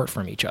game apart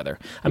from each other.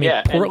 I mean,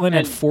 Portland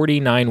had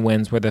 49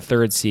 wins, were the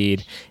 3rd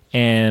seed,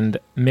 and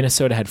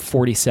Minnesota had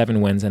 47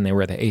 wins, and they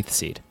were the 8th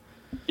seed.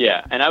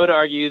 Yeah, and I would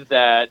argue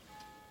that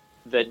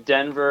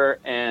Denver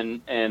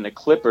and the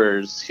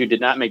Clippers, who did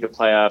not make the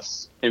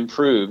playoffs,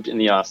 improved in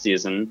the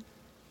offseason,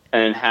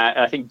 and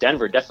I think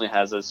Denver definitely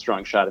has a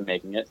strong shot at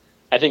making it.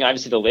 I think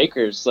obviously the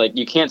Lakers,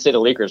 you can't say the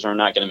Lakers are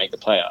not going to make the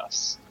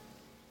playoffs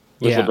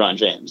with LeBron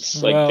James.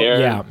 You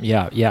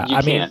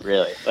can't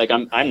really.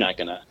 I'm not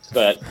gonna.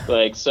 But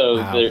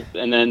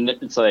and then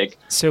it's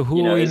so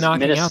who are we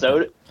knocking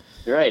Minnesota, out?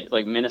 Right,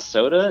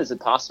 Minnesota, is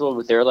it possible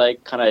with their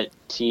kind of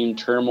team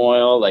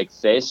turmoil,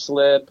 they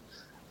slip?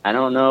 I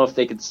don't know if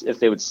they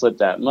would slip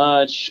that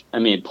much. I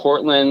mean,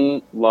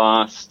 Portland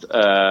lost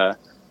Ed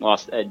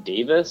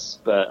Davis,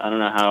 but I don't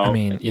know how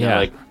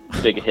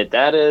big a hit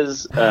that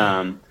is.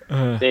 New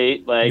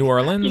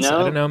Orleans, I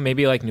don't know,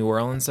 maybe New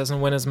Orleans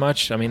doesn't win as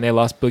much. I mean, they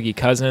lost Boogie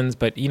Cousins,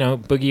 but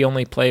Boogie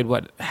only played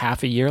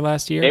half a year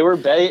last year. They were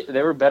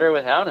better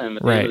without him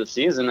at the end of the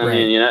season. I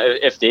mean,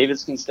 if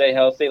Davis can stay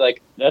healthy,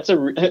 that's a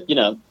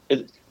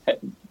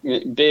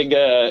big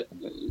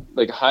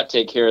hot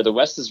take here. The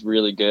West is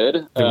really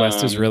good. The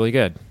West is really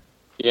good.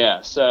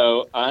 Yeah,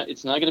 so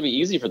it's not going to be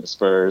easy for the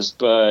Spurs,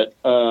 but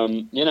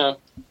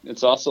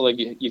it's also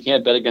you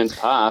can't bet against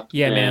Pop.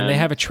 Yeah, man, they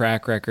have a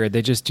track record.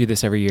 They just do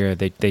this every year.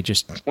 They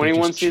just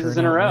 21 seasons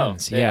in a row.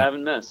 They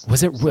haven't missed.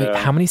 Was it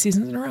how many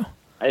seasons in a row?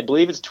 I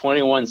believe it's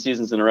 21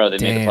 seasons in a row they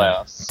made the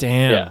playoffs.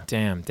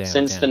 Damn.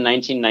 Since the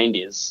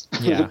 1990s.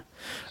 Yeah.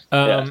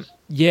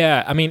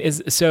 Yeah, I mean,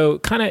 so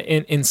kind of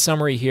in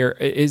summary here,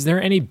 is there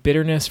any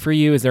bitterness for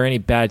you? Is there any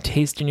bad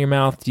taste in your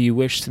mouth? Do you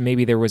wish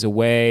maybe there was a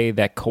way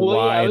that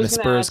Kawhi and the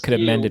Spurs could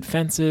have mended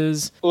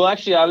fences? Well,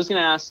 actually, I was going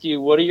to ask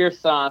you, what are your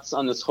thoughts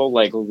on this whole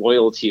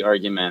loyalty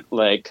argument?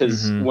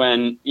 Because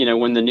when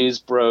the news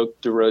broke,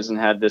 DeRozan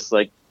had this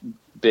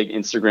big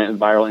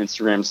viral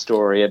Instagram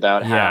story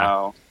about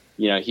how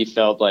he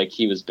felt like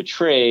he was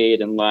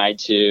betrayed and lied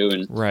to,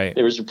 and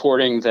there was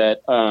reporting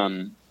that.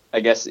 I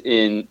guess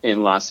in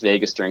Las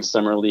Vegas during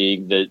Summer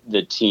League,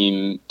 the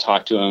team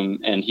talked to him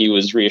and he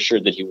was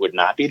reassured that he would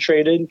not be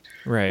traded,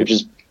 which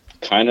is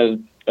kind of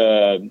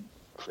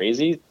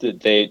crazy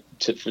that that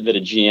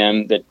a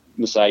GM, that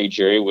Masai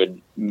Ujiri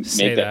would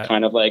make that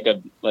kind of like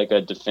a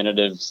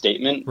definitive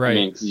statement. Right. I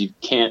mean, because you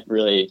can't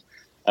really,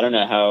 I don't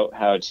know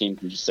how a team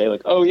can just say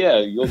oh yeah,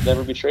 you'll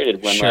never be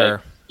traded when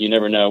you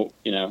never know,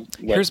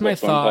 what phone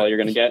call you're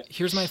going to get.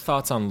 Here's my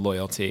thoughts on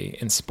loyalty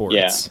in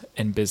sports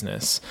and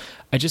business.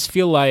 I just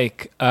feel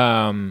like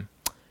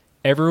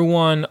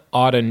everyone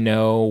ought to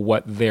know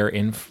what they're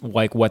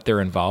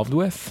involved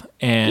with,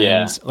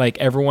 and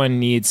everyone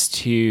needs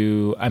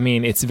to. I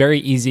mean, it's very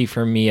easy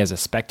for me as a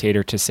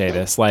spectator to say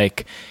this.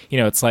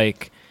 It's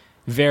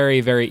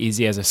very, very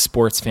easy as a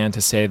sports fan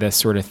to say this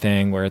sort of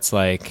thing, where it's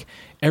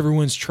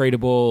everyone's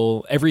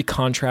tradable. Every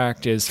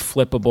contract is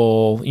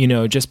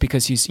flippable, just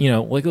because he's,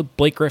 like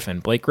Blake Griffin.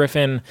 Blake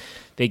Griffin,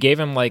 they gave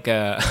him like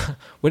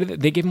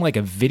they gave him like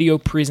a video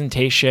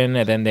presentation,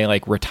 and then they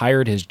like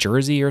retired his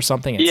jersey or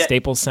something at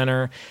Staples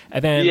Center.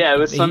 And then it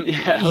was he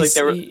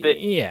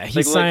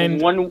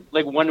signed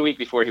like 1 week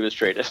before he was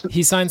traded.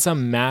 He signed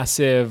some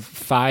massive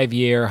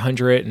 5-year,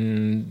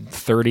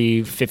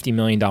 $150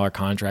 million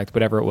contract,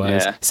 whatever it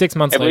was. Yeah. 6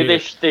 months later,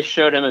 they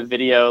showed him a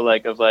video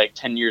of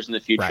 10 years in the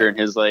future, and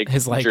his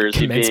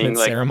jersey commencement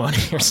being ceremony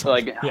or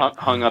something,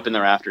 hung up in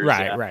the rafters.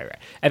 Right.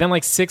 And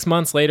then 6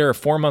 months later or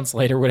 4 months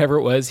later, whatever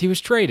it was, he was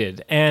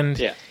traded.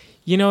 And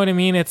you know what I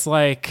mean? It's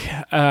like,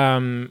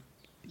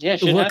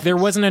 look, there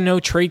wasn't a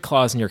no trade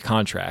clause in your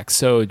contract.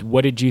 So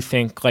what did you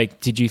think?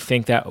 Did you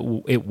think that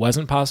it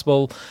wasn't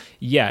possible?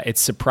 Yeah,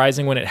 it's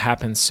surprising when it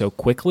happens so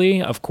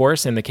quickly. Of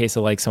course, in the case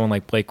of someone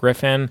like Blake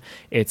Griffin,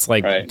 it's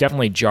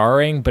definitely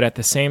jarring. But at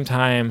the same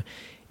time,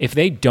 if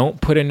they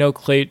don't put a no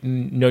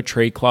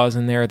trade clause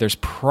in there, there's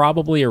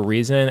probably a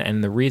reason.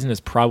 And the reason is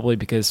probably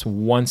because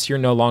once you're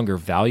no longer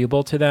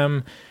valuable to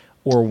them,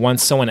 or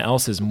once someone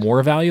else is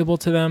more valuable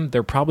to them,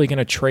 they're probably going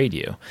to trade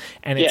you.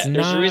 And it's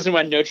there's a reason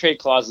why no trade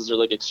clauses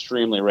are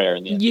extremely rare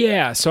in the NBA.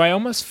 Yeah, so I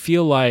almost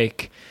feel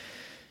like,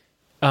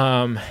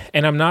 and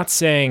I'm not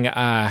saying,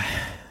 I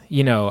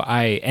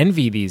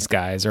envy these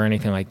guys or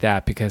anything like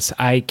that, because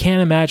I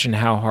can't imagine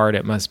how hard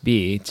it must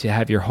be to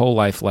have your whole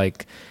life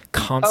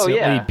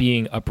constantly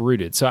being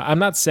uprooted. So I'm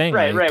not saying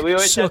we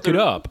always suck it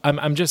up.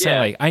 I'm just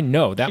saying I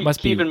know that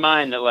must be keep in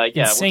mind that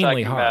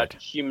insanely we're talking hard.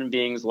 about human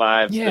beings'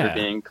 lives that are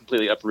being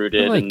completely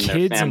uprooted, and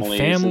kids and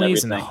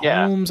families and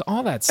homes,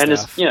 all that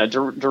stuff. And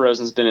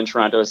DeRozan's been in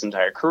Toronto his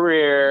entire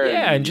career.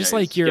 Yeah, and just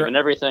he's given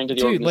everything to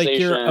the organization.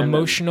 Your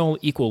emotional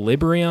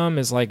equilibrium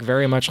is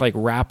very much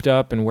wrapped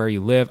up in where you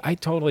live. I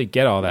totally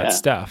get all that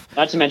stuff.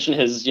 Not to mention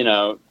his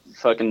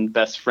fucking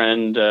best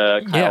friend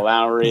Kyle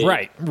Lowry.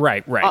 Right.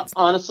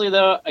 Honestly,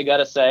 though, I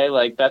gotta say,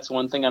 that's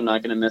one thing I'm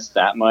not gonna miss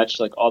that much.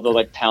 All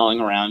the palling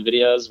around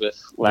videos with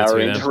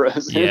Lowry and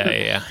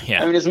DeRozan.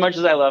 Yeah. I mean, as much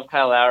as I love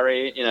Kyle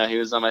Lowry, he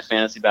was on my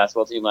fantasy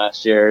basketball team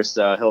last year,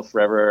 so he'll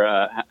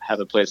forever have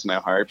a place in my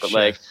heart. But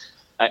sure.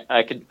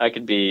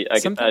 I'd be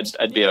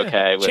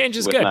okay with change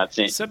is with good. not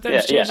seeing.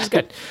 Sometimes change is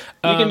good.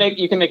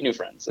 You can make new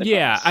friends.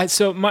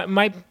 So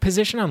my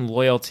position on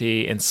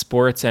loyalty in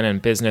sports and in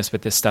business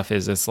with this stuff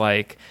is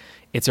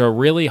it's a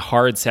really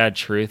hard, sad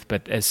truth.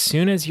 But as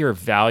soon as you're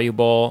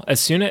valuable,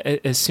 as soon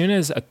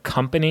as a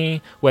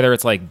company, whether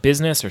it's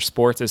business or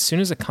sports, as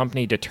soon as a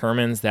company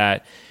determines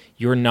that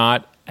you're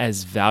not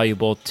as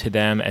valuable to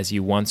them as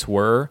you once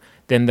were,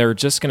 then they're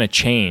just going to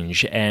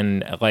change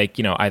and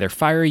either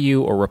fire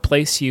you or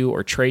replace you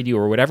or trade you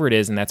or whatever it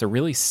is. And that's a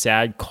really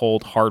sad,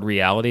 cold, hard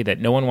reality that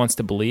no one wants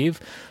to believe.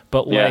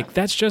 But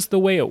that's just the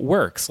way it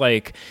works.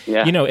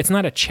 It's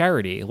not a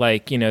charity.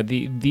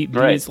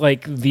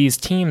 These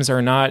teams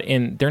are not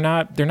they're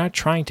not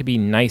trying to be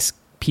nice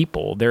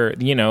people. They're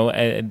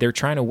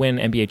trying to win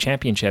NBA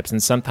championships,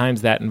 and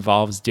sometimes that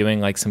involves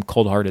doing some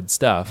cold-hearted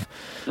stuff.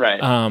 Right.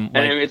 And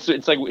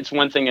it's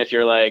one thing if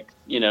you're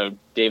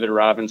David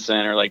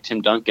Robinson or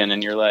Tim Duncan,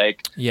 and you're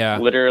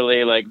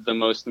literally the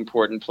most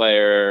important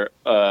player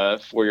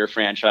for your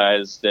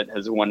franchise that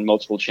has won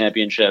multiple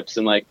championships,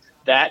 and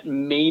that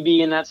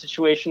maybe in that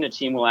situation a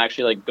team will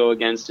actually go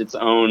against its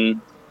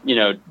own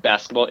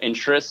basketball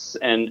interests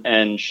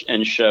and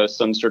show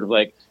some sort of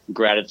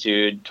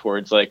gratitude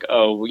towards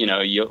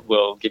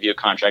we'll give you a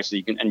contract so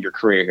you can end your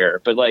career here.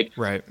 But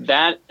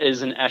that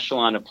is an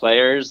echelon of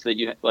players that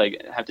you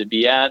have to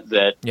be at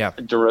that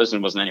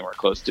DeRozan wasn't anywhere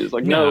close to. It's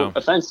no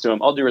offense to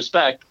him, all due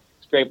respect,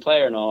 he's a great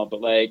player and all, but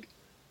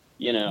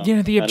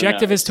the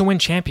objective is to win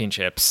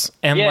championships,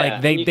 and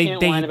they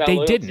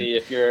didn't.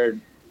 If you're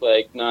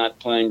not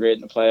playing great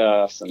in the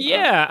playoffs. And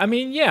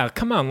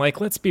come on,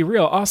 let's be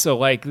real. Also,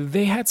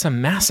 they had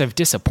some massive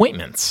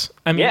disappointments.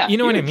 I mean, you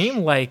know what I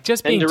mean?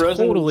 Just being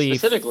totally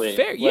fair.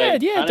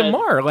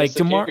 DeMar,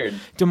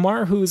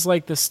 who's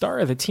the star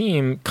of the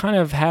team, kind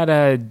of had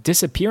a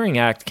disappearing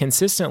act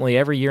consistently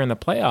every year in the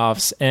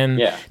playoffs,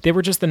 and they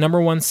were just the number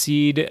one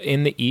seed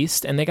in the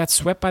East, and they got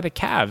swept by the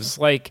Cavs.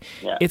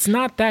 It's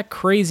not that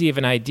crazy of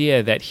an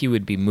idea that he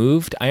would be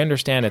moved. I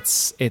understand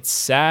it's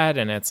sad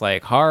and it's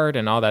hard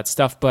and all that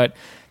stuff, but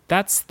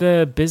that's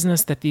the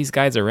business that these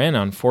guys are in,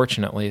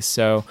 unfortunately.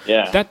 So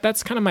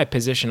that's kind of my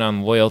position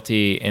on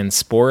loyalty in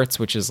sports,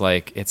 which is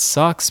it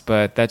sucks,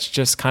 but that's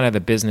just kind of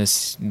the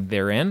business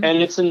they're in. And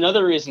it's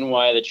another reason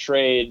why the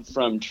trade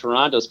from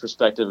Toronto's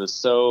perspective is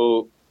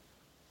so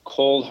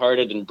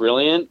cold-hearted and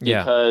brilliant,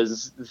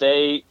 because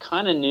they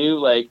kind of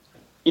knew,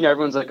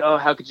 everyone's oh,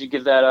 how could you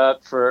give that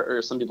up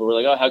or some people were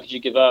oh, how could you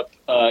give up,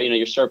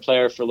 your star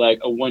player for a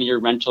 1-year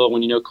rental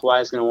when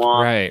Kawhi is going to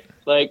walk? Right.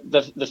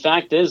 The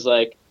fact is,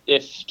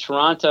 if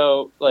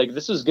Toronto, like,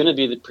 this was going to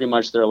be pretty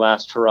much their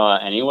last hurrah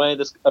anyway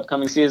this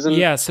upcoming season.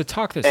 Yeah, so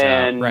talk this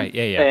out. Right,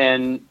 yeah.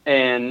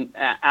 And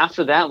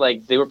after that,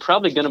 like, they were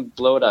probably going to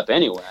blow it up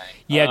anyway.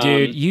 Yeah,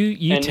 dude, you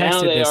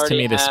texted this to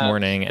me this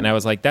morning, and I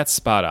was like, that's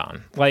spot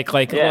on. Like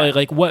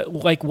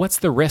what's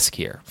the risk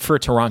here for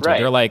Toronto? Right.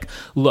 They're like,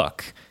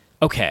 look,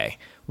 okay,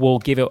 we'll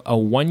give it a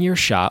 1-year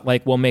shot.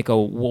 Like we'll make a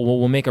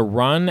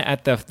run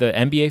at the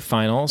NBA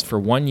Finals for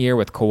 1 year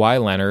with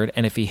Kawhi Leonard,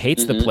 and if he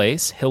hates the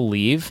place, he'll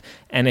leave.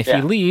 And if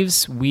he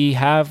leaves, we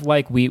have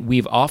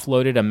we've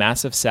offloaded a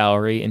massive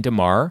salary in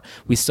DeMar.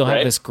 We still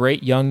have this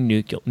great young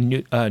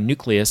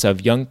nucleus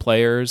of young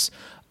players.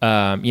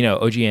 OG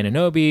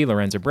Anunoby,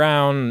 Lorenzo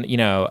Brown,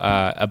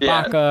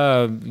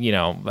 Ibaka,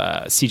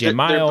 CJ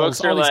Miles,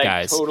 all these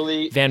guys.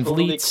 Van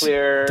Vliet,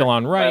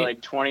 DeLon Wright. By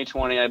like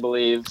 2020, I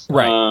believe.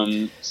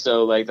 Right.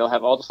 So like they'll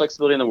have all the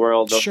flexibility in the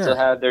world. They'll still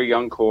have their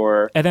young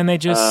core. And then they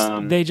just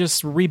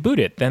reboot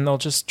it. Then they'll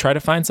just try to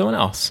find someone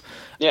else.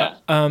 Yeah.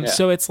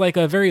 So it's like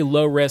a very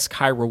low risk,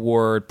 high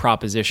reward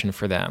proposition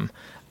for them.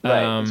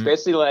 Right. It's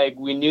basically like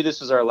we knew this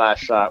was our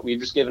last shot.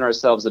 We've just given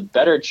ourselves a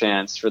better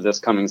chance for this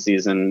coming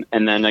season,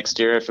 and then next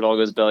year, if it all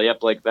goes belly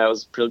up, like that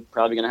was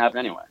probably going to happen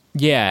anyway.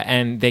 Yeah,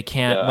 and they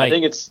can't. I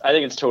think it's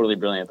totally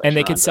brilliant. And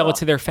they could sell it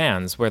to their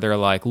fans, where they're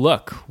like,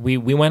 "Look, we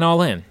went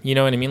all in." You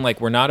know what I mean? Like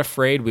we're not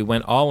afraid. We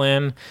went all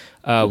in.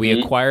 We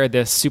acquired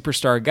this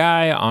superstar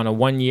guy on a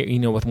 1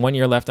 year, with 1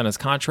 year left on his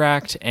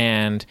contract,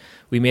 and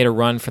we made a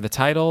run for the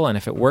title. And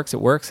if it works, it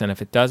works. And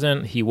if it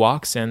doesn't, he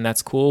walks, and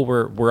that's cool.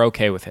 We're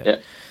okay with it. Yeah.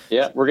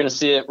 Yeah, we're gonna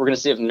see it. We're gonna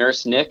see if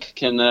Nurse Nick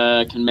can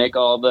make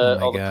all the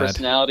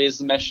personalities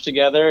mesh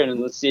together,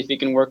 and let's see if he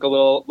can work a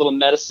little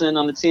medicine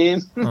on the team.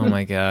 Oh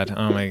my god!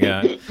 All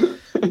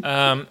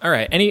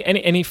right.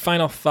 Any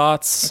final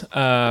thoughts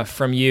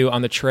from you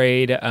on the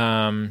trade?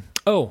 I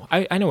know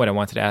what I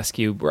wanted to ask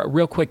you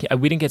real quick.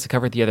 We didn't get to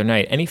cover it the other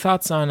night. Any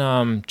thoughts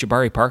on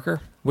Jabari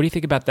Parker? What do you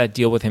think about that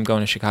deal with him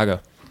going to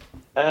Chicago?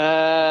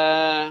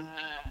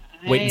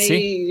 Wait and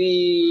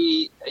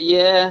see?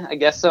 Yeah, I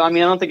guess so. I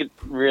mean, I don't think it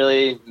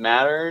really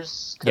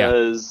matters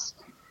because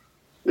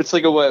it's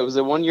like it was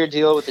a 1 year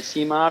deal with the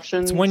team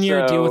option. It's 1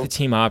 year deal with a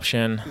team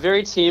option.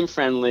 Very team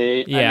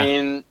friendly. Yeah. I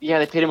mean,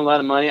 they paid him a lot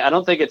of money. I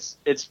don't think it's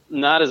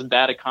not as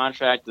bad a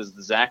contract as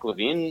the Zach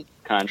LaVine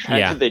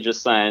contract that they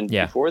just signed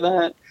before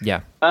that.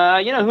 Yeah.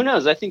 Who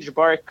knows? I think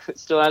Jabari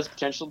still has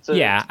potential to.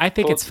 Yeah, I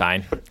think it's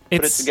fine. Put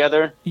it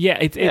together. Yeah,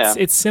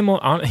 it's similar.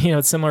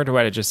 It's similar to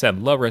what I just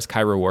said. Low risk,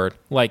 high reward.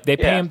 Like they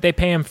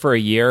pay him for a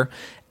year,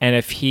 and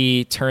if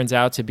he turns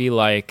out to be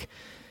like,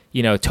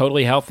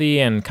 totally healthy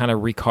and kind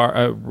of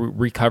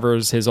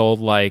recovers his old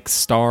like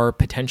star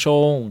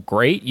potential,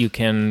 great. You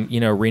can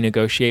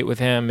renegotiate with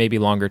him, maybe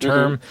longer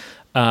term.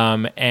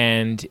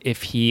 And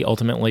if he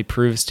ultimately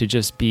proves to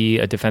just be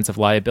a defensive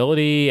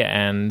liability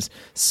and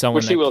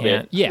someone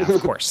that can't,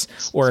 of course,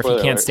 or if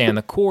he can't stay on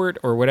the court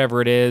or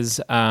whatever it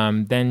is,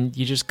 then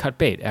you just cut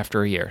bait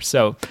after a year.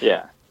 So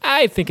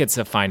I think it's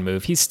a fine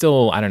move. He's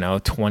still,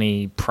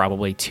 20,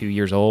 probably 2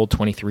 years old,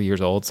 23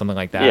 years old, something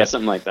like that. Yeah,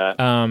 something like that.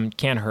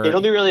 Can't hurt.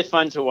 It'll be really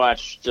fun to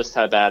watch just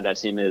how bad that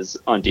team is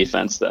on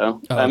defense,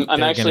 though. I'm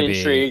actually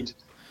intrigued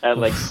at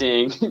like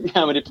seeing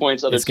how many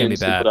points other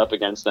teams can put up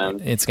against them.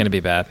 It's going to be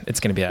bad.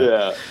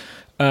 Yeah.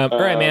 All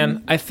right,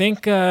 man. I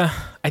think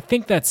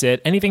that's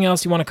it. Anything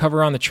else you want to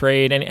cover on the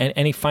trade?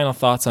 Any final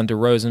thoughts on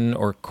DeRozan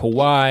or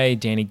Kawhi,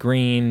 Danny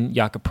Green,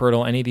 Jakob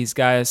Poeltl, any of these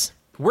guys?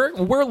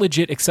 We're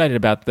legit excited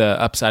about the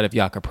upside of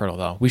Jakob Poeltl,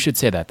 though. We should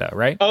say that, though,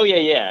 right? Oh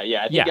yeah.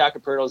 I think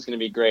Jakob Poeltl is going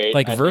to be great.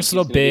 Like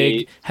versatile,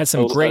 big, has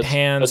some great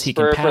hands. He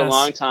can pass for a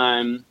long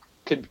time.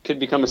 Could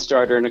become a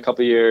starter in a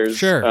couple years.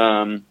 Sure.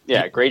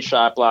 Great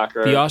shot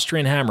blocker. The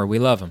Austrian Hammer. We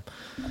love him.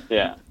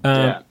 Yeah.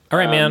 All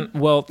right, man.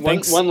 Well,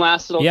 thanks. One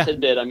last little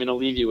tidbit I'm going to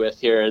leave you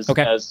with here as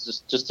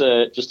just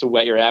to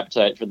whet your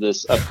appetite for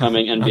this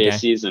upcoming NBA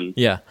season.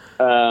 Yeah.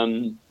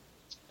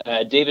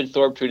 David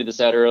Thorpe tweeted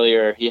this out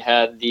earlier. He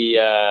had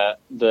the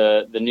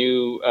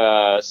new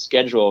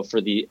schedule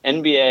for the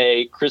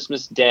NBA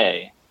Christmas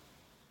Day.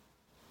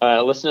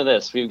 Listen to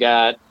this. We've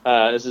got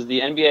this is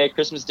the NBA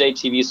Christmas Day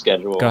TV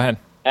schedule. Go ahead.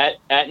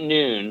 At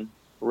noon,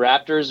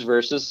 Raptors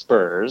versus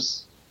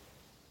Spurs.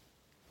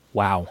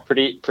 Wow.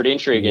 Pretty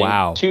intriguing.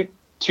 Wow.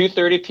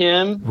 2:30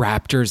 p.m.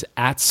 Raptors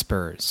at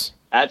Spurs.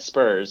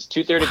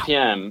 2:30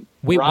 p.m.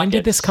 Wait, Rockets. When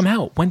did this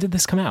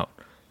come out?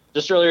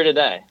 Just earlier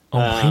today. Oh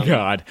my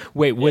God.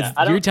 Wait,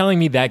 you're telling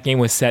me that game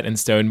was set in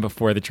stone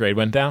before the trade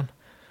went down?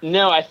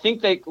 No, I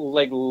think I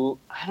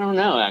don't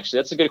know, actually.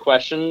 That's a good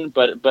question,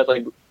 but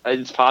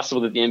it's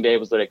possible that the NBA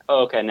was like,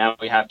 oh, okay, now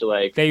we have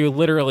to They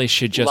literally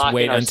should just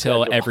wait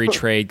until every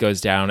trade goes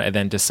down and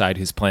then decide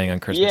who's playing on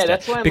Christmas Day.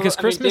 That's why because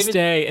Christmas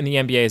Day in the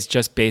NBA is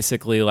just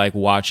basically like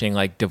watching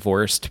like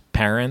divorced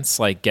parents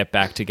like get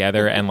back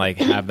together and like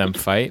have them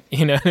fight.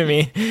 You know what I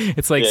mean?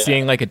 It's like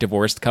seeing like a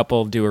divorced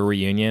couple do a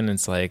reunion.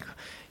 It's like,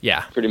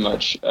 yeah, pretty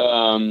much.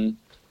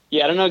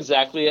 I don't know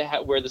exactly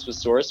where this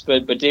was sourced,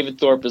 but David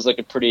Thorpe is like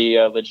a pretty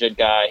legit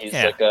guy. He's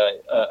like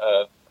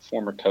a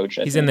former coach.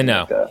 He's in the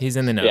know. He's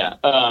in the know. Yeah.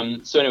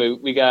 So anyway,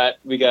 we got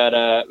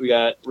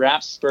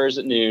Raps Spurs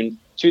at noon.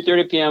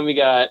 2:30 p.m. We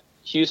got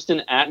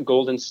Houston at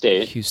Golden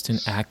State.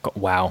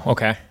 Wow.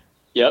 Okay.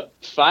 Yep.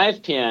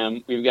 5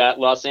 p.m. we've got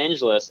Los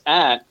Angeles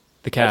at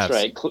the Cavs. That's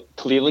right.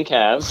 Cleveland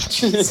Cavs.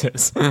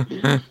 Jesus.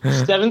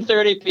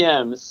 7:30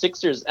 p.m.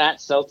 Sixers at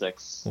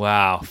Celtics.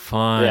 Wow,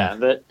 fun. Yeah,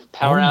 the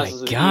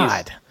powerhouses of the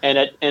East. And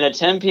at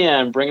 10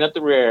 p.m., bringing up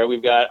the rear,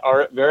 we've got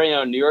our very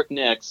own New York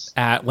Knicks.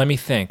 Let me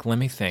think.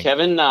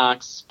 Kevin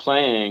Knox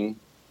playing.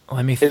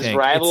 Let me think.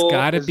 Rival, it's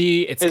got to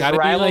be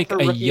like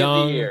a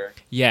young.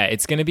 Yeah,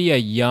 it's going to be a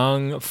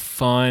young,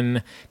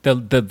 fun. The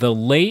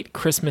late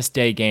Christmas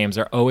Day games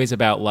are always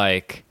about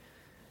like.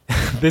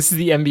 This is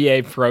the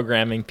NBA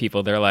programming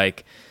people. They're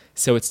like,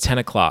 so it's 10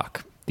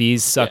 o'clock.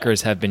 These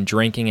suckers have been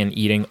drinking and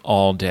eating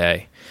all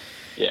day.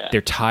 Yeah. They're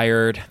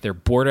tired. They're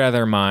bored out of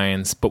their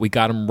minds, but we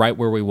got them right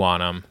where we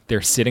want them.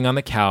 They're sitting on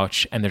the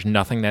couch, and there's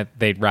nothing that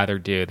they'd rather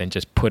do than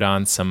just put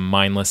on some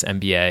mindless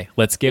NBA.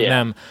 Let's give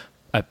them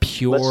a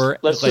pure...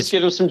 Let's just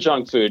give them some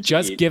junk food.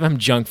 Just give them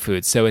junk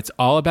food. So it's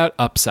all about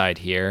upside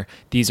here.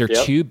 These are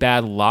two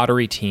bad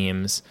lottery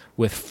teams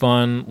with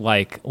fun,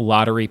 like,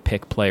 lottery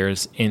pick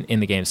players in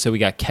the game. So we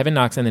got Kevin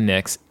Knox and the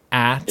Knicks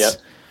at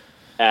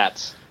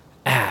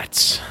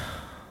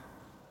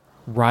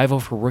rival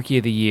for Rookie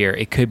of the Year.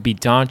 It could be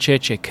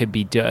Doncic. It could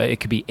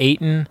be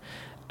Ayton.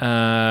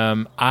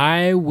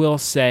 I will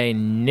say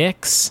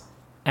Knicks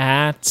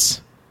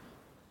at...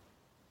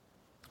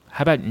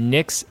 How about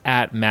Knicks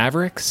at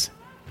Mavericks?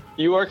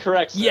 You are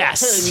correct, sir.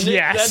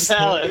 Yes.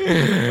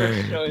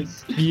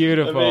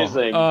 Beautiful.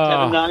 Amazing.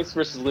 Kevin Knox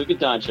versus Luka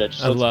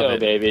Doncic. Let's go,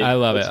 baby. I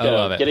love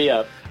it. Giddy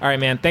up. All right,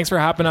 man. Thanks for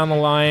hopping on the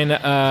line.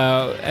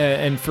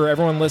 And for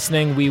everyone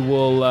listening,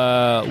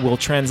 we'll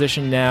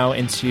transition now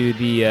into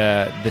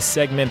the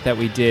segment that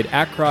we did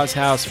at Craw's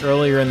house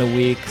earlier in the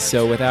week.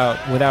 So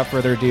without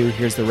further ado,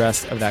 here's the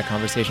rest of that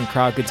conversation.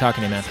 Craw, good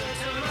talking to you, man.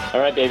 All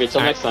right, baby.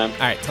 Till next time. All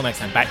right, till next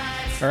time. Bye.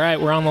 All right,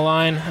 we're on the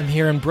line. I'm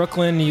here in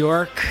Brooklyn, New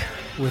York,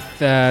 with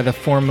the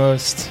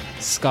foremost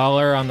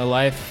scholar on the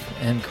life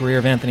and career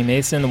of Anthony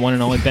Mason, the one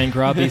and only Ben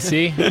Craw,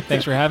 BC.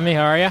 Thanks for having me.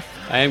 How are you?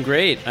 I am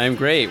great.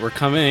 We're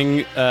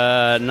coming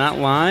not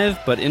live,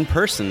 but in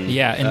person.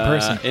 Yeah, in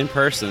person. In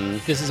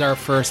person. This is our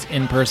first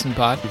in-person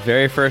pod.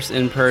 Very first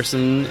in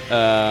person.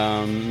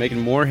 Making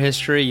more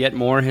history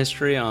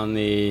on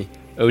the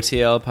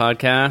OTL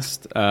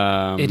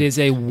podcast. It is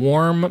a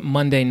warm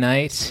Monday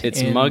night.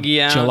 It's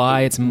muggy out.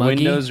 July. It's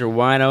muggy. Windows are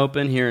wide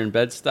open here in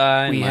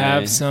Bed-Stuy. We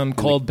have some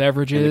cold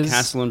beverages. In the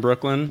castle in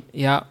Brooklyn.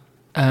 Yeah.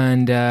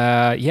 And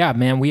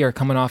man, we are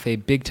coming off a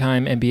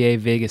big-time NBA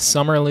Vegas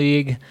Summer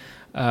League.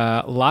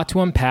 A lot to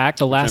unpack.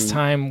 The last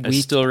time I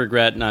still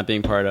regret not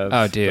being part of.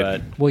 Oh,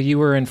 dude. Well, you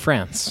were in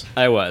France.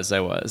 I was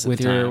with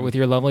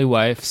your lovely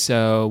wife.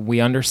 So we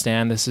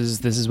understand this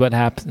is what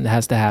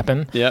has to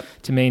happen. Yep.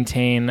 To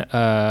maintain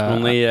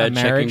only a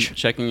marriage.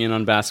 Checking in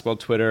on basketball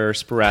Twitter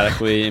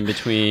sporadically in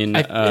between.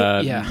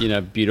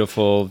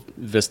 Beautiful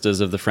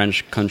vistas of the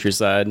French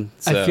countryside.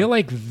 So. I feel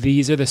like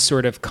these are the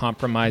sort of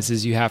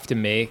compromises you have to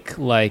make.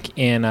 Like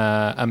in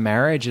a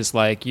marriage, is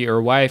like your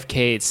wife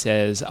Kate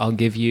says, "I'll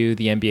give you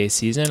the NBA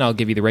season. I'll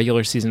give you the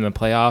regular season and the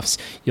playoffs.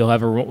 You'll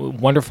have a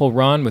wonderful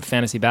run with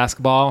fantasy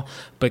basketball,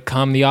 but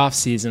come the off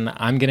season,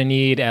 I'm going to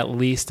need at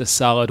least a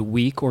solid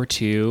week or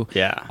two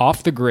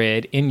off the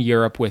grid in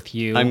Europe with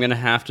you. I'm going to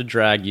have to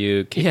drag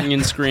you kicking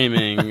and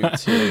screaming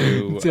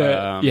to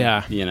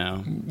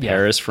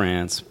Paris,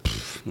 France.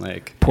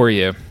 Like poor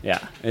you. Yeah,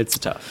 it's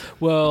tough.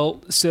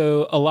 Well,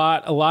 so a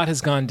lot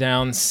has gone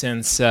down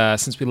since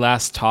we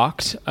last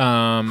talked.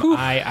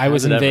 I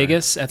was in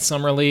Vegas at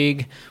Summer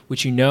League,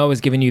 which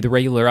was giving you the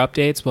regular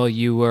updates while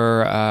you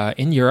were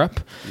in Europe.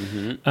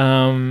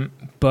 Mm-hmm.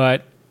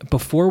 But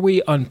before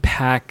we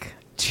unpack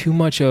too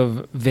much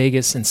of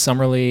Vegas and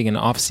Summer League and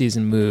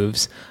off-season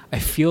moves, I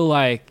feel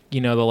like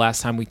the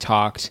last time we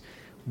talked,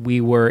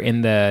 we were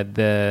in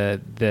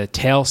the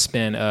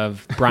tailspin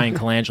of Brian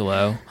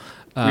Colangelo.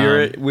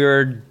 We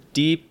were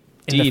deep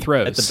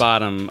at the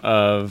bottom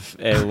of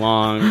a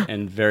long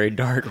and very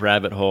dark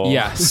rabbit hole.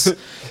 Yes.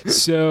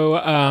 So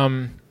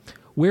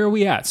where are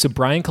we at? So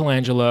Brian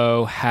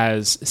Colangelo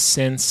has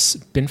since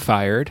been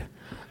fired.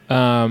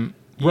 Remind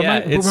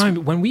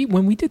me,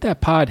 when we did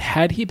that pod,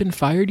 had he been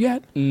fired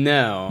yet?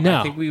 No.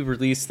 I think we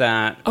released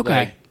that.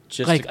 Okay.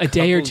 Just a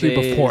day or two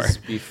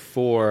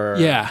before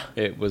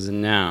it was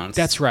announced.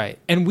 That's right.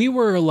 And we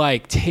were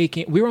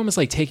almost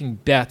like taking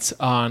bets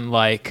on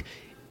like,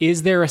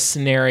 is there a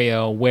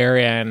scenario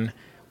wherein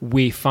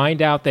we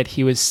find out that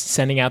he was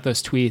sending out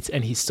those tweets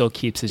and he still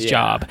keeps his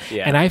job?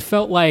 Yeah. And I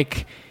felt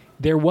like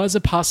there was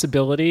a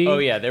possibility. Oh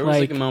yeah, there was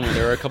like a moment.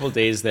 There were a couple of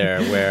days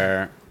there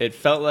where it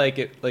felt like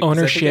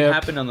ownership. I think it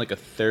happened on like a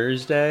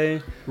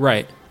Thursday,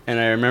 right? And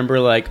I remember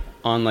like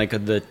on like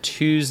the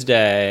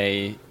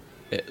Tuesday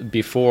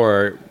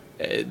before,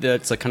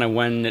 that's like kind of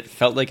when it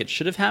felt like it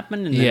should have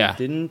happened and then it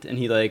didn't. And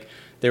he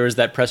there was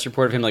that press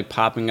report of him like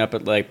popping up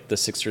at like the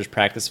Sixers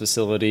practice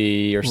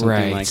facility or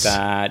something like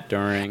that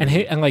during.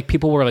 And like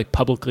people were like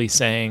publicly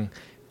saying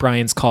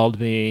Brian's called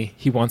me.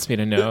 He wants me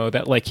to know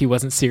that like he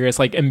wasn't serious.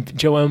 Like, and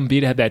Joel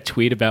Embiid had that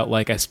tweet about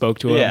like I spoke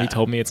to him. He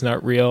told me it's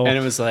not real. And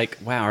it was like,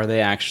 wow, are they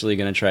actually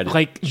going to try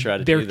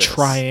to they're do this?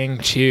 trying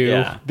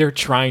to. They're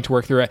trying to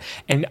work through it.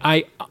 And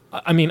I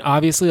mean,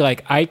 obviously,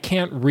 like I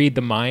can't read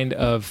the mind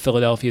of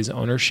Philadelphia's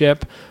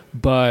ownership,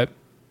 but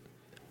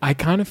I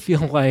kind of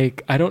feel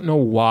like, I don't know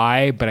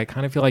why, but I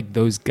kind of feel like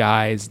those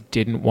guys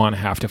didn't want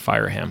to have to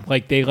fire him.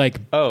 Like they like,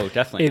 oh,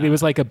 definitely. It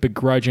was like a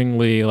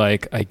begrudgingly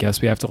like, I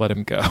guess we have to let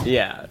him go.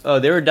 Yeah. Oh,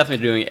 they were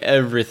definitely doing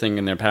everything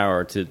in their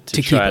power to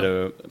try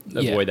to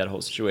avoid that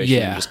whole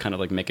situation and just kind of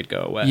like make it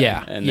go away.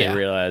 Yeah. And they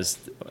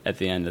realized at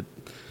the end that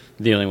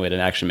the only way to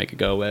actually make it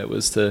go away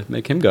was to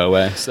make him go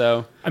away.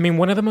 So, I mean,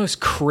 one of the most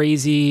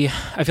crazy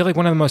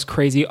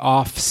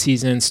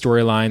off-season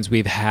storylines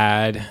we've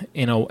had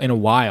in a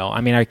while.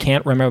 I mean, I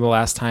can't remember the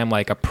last time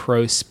like a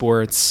pro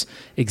sports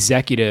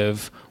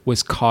executive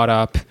was caught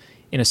up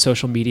in a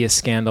social media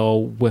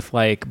scandal with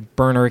like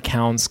burner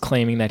accounts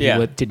claiming that he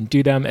didn't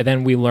do them. And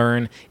then we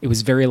learn it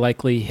was very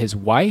likely his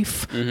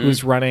wife who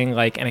was running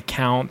like an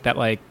account that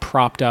like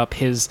propped up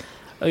his,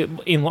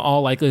 in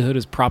all likelihood,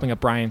 is propping up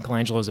Brian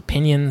Colangelo's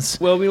opinions.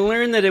 Well, we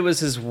learned that it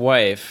was his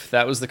wife.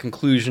 That was the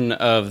conclusion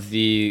of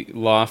the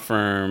law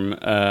firm.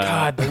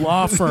 God, the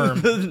law firm.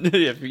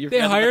 They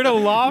hired a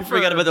law firm. You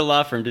forgot about the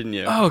law firm, didn't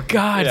you? Oh,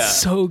 God,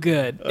 so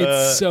good.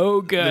 It's so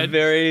good.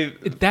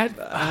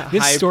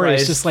 This story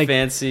is just like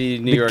fancy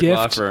New York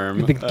law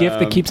firm. The gift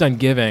that keeps on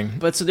giving.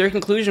 But so their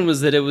conclusion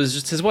was that it was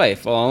just his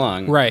wife all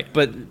along. Right.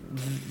 But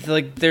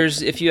like,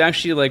 if you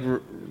actually like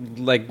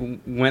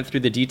went through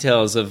the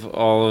details of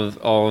all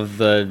of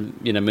the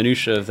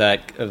minutia of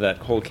that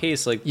whole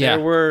case, like there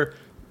were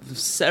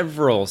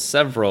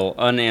several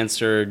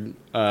unanswered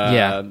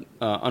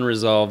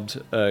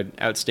unresolved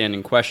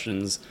outstanding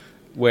questions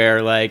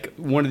where like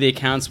one of the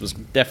accounts was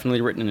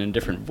definitely written in a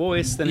different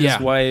voice than his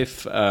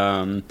wife,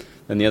 than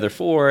the other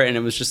four, and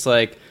it was just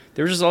like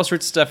there was just all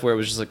sorts of stuff where it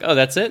was just like, oh,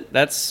 that's it,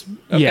 that's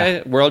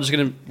okay, we're all just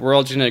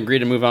gonna agree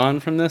to move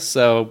on from this,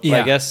 so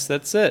I guess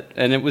that's it.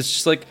 And it was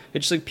just like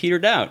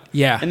petered out,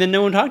 and then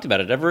no one talked about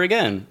it ever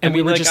again. And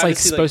we were just like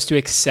supposed to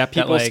accept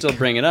people that, like, still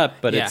bring it up,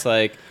 but it's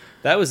like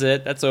that was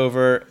it, that's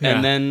over.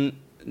 And then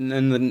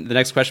the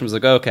next question was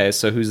like, okay,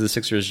 so who's the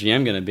Sixers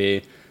GM gonna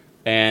be?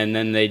 And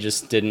then they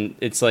just didn't.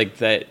 It's like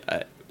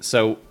that.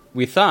 So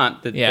we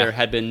thought that there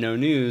had been no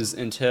news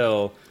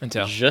until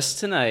just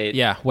tonight.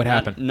 Yeah, what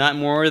happened? Not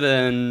more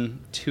than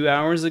 2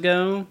 hours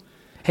ago.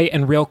 Hey,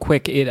 and real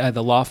quick,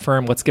 the law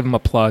firm, let's give them a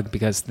plug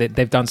because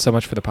they've done so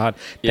much for the pod.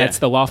 That's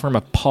the law firm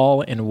of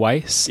Paul and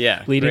Weiss,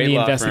 leading the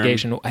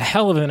investigation. A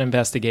hell of an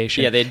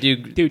investigation. Yeah, they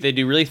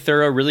do really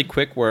thorough, really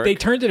quick work. They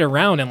turned it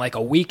around in like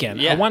a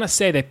weekend. I want to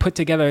say they put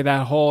together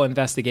that whole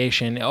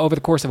investigation over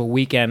the course of a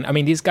weekend. I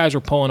mean, these guys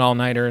were pulling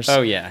all-nighters.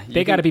 Oh, yeah.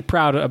 They got to be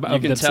proud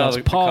of themselves.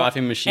 Tell Paul the coffee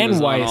machine and was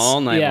Weiss, on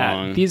all night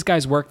long. These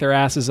guys worked their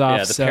asses off.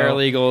 Yeah, the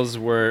paralegals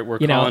were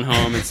calling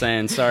home and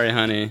saying, sorry,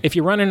 honey. If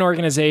you run an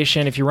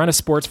organization, if you run a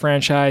sports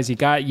franchise, you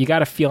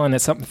got a feeling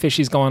that something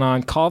fishy's going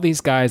on, call these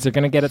guys. They're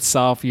going to get it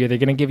solved for you. They're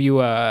going to give you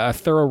a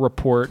thorough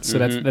report. So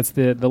that's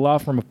the law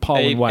firm of Paul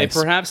and Weiss. A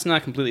perhaps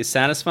not completely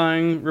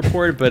satisfying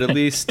report, but at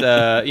least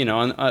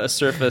on a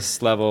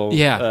surface level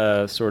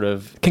sort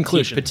of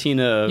conclusion,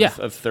 patina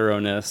of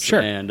thoroughness. Sure.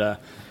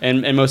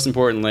 And most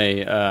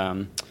importantly,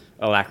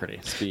 alacrity,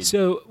 speed.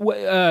 So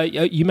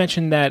you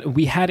mentioned that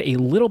we had a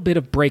little bit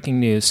of breaking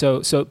news.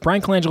 So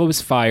Brian Colangelo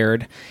was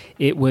fired.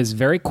 It was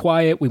very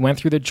quiet. We went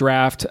through the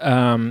draft.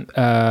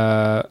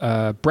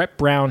 Brett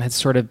Brown had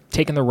sort of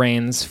taken the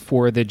reins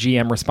for the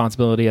GM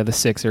responsibility of the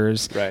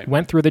Sixers. Right.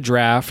 Went through the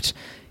draft.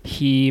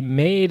 He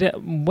made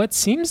what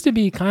seems to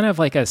be kind of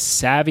like a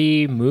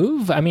savvy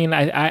move. I mean,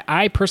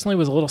 I personally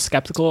was a little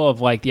skeptical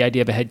of like the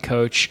idea of a head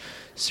coach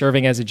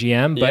serving as a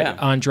GM, but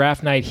on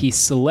draft night he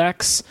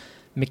selects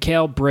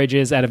Mikal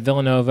Bridges out of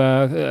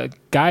Villanova, a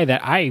guy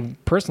that I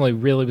personally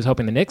really was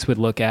hoping the Knicks would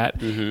look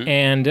at.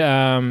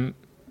 And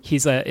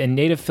he's a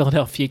native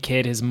Philadelphia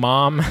kid. His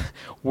mom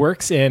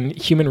works in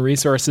human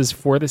resources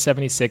for the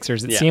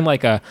 76ers. It seemed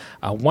like a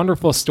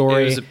wonderful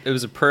story. It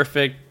was a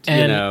perfect,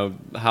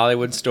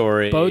 Hollywood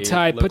story. Bow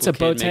tie, puts a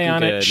bow tie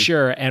on it,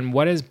 sure. And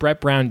what does Brett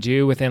Brown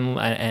do within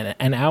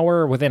an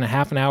hour, within a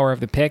half an hour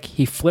of the pick?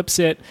 He flips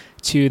it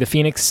to the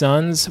Phoenix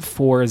Suns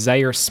for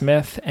Zaire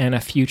Smith and a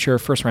future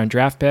first-round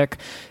draft pick.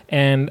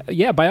 And,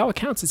 by all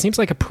accounts, it seems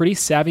like a pretty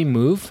savvy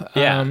move.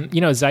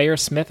 Zaire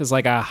Smith is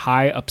like a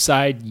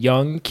high-upside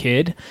young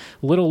kid,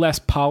 a little less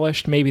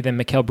polished maybe than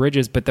Mikal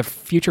Bridges, but the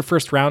future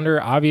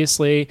first-rounder,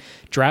 obviously,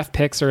 draft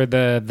picks are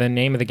the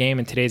name of the game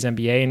in today's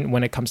NBA and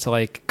when it comes to,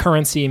 like,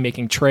 currency,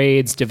 making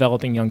trades,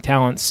 developing young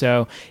talent.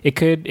 So it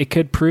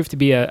could prove to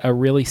be a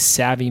really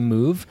savvy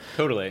move.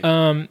 Totally.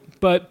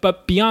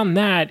 But beyond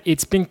that,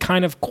 it's been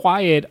kind of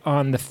quiet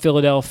on the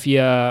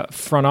Philadelphia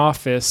front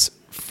office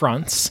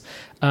fronts.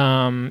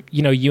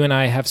 You and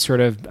I have sort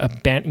of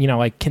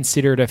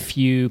considered a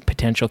few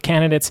potential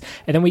candidates,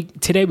 and then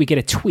today we get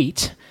a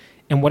tweet.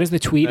 And what is the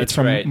tweet? That's it's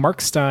from right.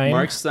 Mark Stein.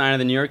 Mark Stein of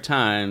the New York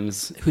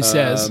Times, who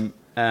says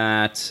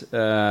let's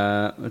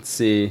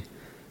see.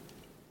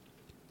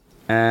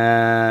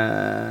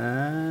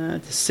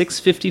 At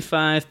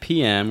 6:55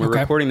 p.m. We're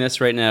recording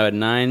this right now at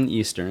 9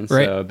 Eastern,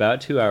 so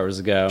about 2 hours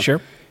ago.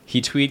 Sure.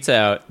 He tweets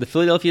out the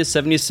Philadelphia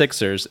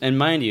 76ers, and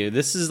mind you,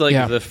 this is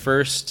like the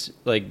first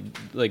like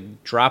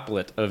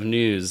droplet of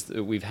news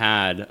that we've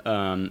had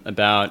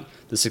about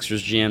the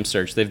Sixers GM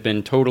search. They've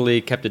been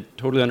kept it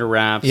totally under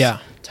wraps,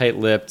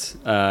 tight-lipped.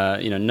 No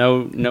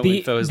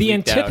info has the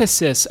leaked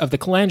antithesis out. Of the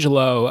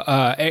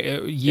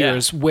Colangelo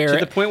years, where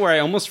to the point where I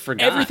almost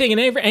forgot everything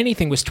and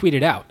anything was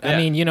tweeted out. I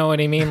mean, you know what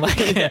I mean? Like,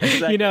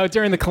 exactly.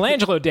 During the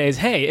Colangelo days,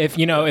 hey, if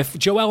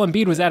Joel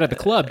Embiid was out of the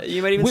club,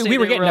 you might even we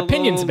were getting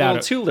opinions about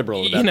it. Too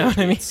liberal about it. You know what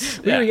I mean?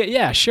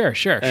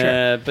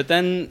 Sure. But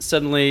then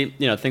suddenly,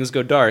 things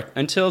go dark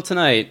until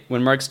tonight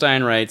when Mark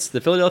Stein writes, the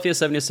Philadelphia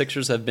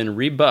 76ers have been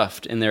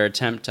rebuffed in their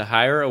attempt to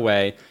hire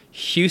away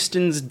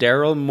Houston's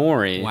Daryl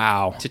Morey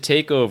to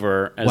take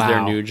over as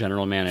their new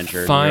general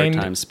manager. New York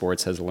Times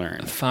Sports has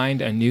learned.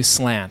 Find a new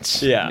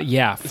slant.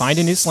 Yeah. Find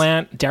a new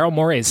slant. Daryl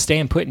Morey is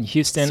staying put in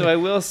Houston. So I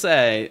will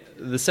say,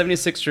 the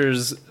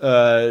 76ers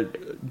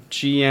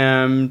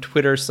GM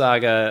Twitter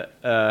saga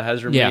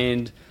has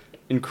remained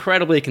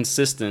incredibly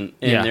consistent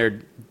in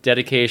their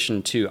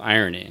dedication to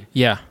irony.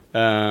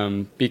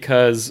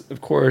 Because,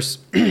 of course,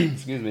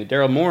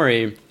 Daryl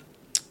Morey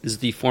is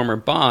the former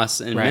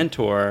boss and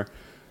mentor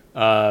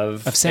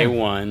of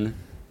A1.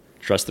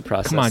 Trust the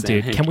process. Come on,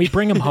 dude. Can we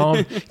bring him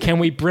home? Can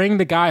we bring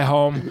the guy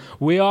home?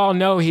 We all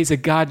know he's a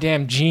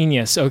goddamn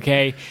genius,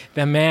 okay?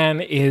 The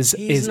man is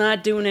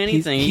not doing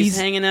anything. He's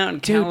hanging out in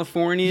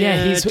California.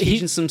 Yeah, he's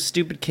teaching some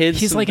stupid kids.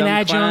 He's like an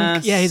adjunct.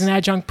 Class. Yeah, he's an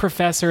adjunct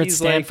professor at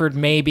Stanford.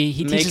 Maybe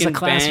he teaches a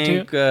class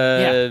or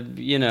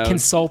two.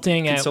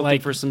 Consulting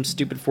for some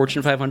stupid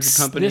Fortune 500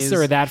 companies. This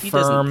or that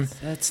firm.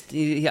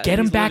 Get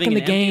him back in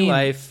the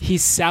game.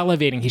 He's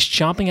salivating. He's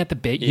chomping at the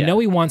bit. You know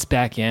he wants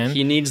back in.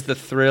 He needs the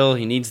thrill.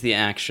 He needs the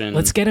action.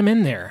 Let's get him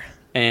in there.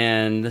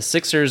 And the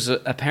Sixers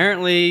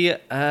apparently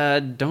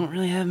don't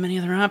really have many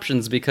other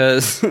options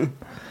because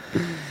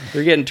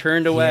they're getting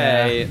turned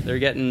away. They're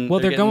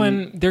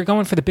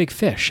going for the big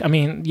fish. I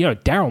mean,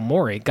 Daryl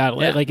Morey got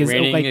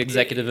reigning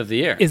executive of the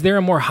year. Is there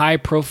a more high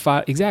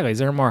profile? Exactly. Is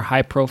there a more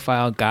high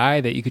profile guy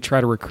that you could try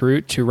to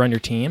recruit to run your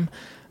team?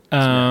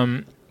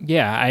 I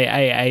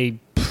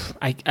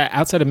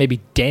outside of maybe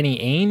Danny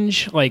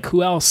Ainge,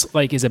 who else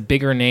is a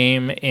bigger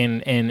name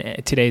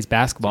in today's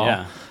basketball?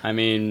 Yeah, I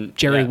mean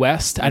Jerry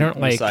West. I don't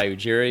Masai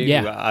Ujiri,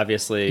 who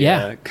obviously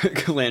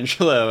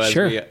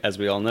Colangelo, as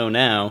we all know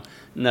now,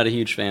 not a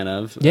huge fan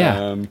of.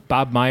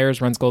 Bob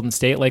Myers runs Golden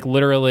State.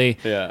 Literally,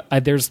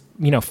 there's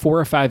 4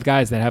 or 5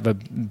 guys that have a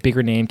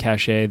bigger name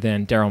cachet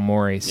than Daryl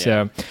Morey.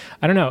 So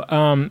I don't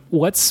know.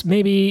 What's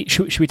maybe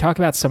should we talk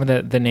about some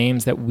of the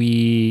names that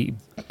we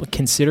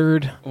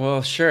considered?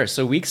 Well, sure.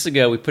 So weeks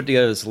ago, we put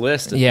together this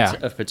list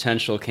of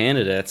potential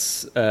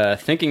candidates,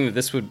 thinking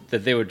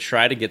that they would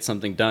try to get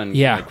something done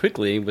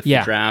quickly with the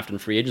draft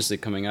and free agency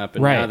coming up,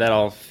 and now that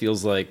all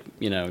feels like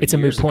it's a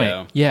moot point.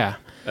 Ago. Yeah.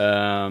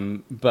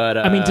 But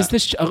I mean, does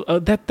this?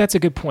 That's a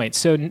good point.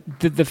 So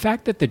the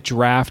fact that the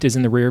draft is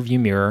in the rearview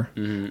mirror,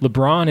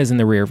 LeBron is in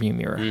the rearview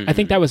mirror. I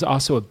think that was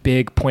also a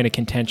big point of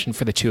contention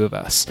for the two of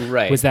us.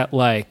 Right? Was that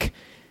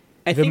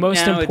the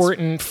most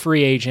important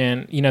free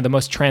agent, the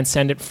most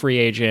transcendent free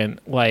agent,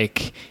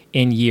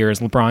 in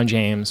years, LeBron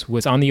James,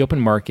 was on the open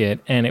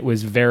market, and it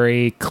was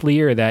very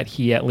clear that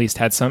he at least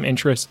had some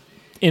interest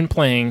in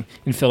playing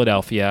in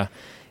Philadelphia.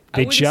 I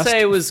wouldn't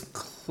say it was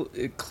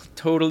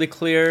totally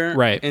clear.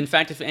 Right. In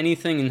fact, if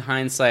anything, in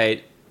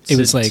hindsight, it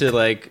was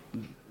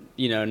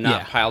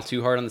not pile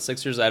too hard on the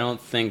Sixers. I don't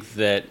think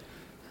that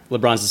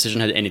LeBron's decision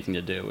had anything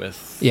to do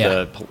with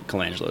the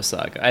Colangelo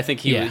saga. I think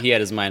he had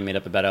his mind made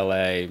up about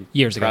LA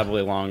years ago,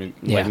 probably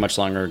much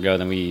longer ago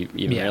than we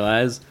even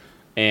realized.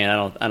 And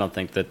I don't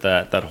think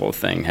that whole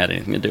thing had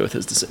anything to do with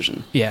his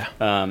decision. Yeah.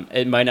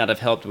 It might not have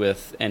helped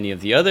with any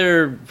of the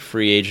other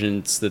free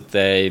agents that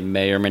they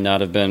may or may not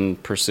have been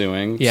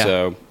pursuing. Yeah.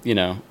 So,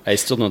 I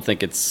still don't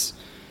think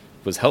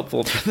was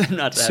helpful for them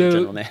not to have a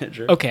general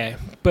manager. Okay,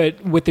 but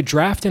with the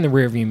draft in the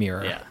rearview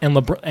mirror,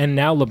 and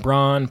now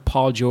LeBron,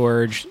 Paul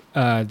George,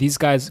 these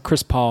guys,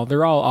 Chris Paul,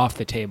 they're all off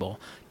the table.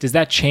 Does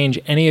that change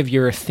any of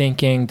your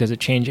thinking? Does it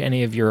change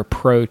any of your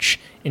approach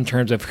in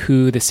terms of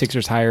who the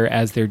Sixers hire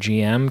as their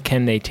GM?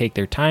 Can they take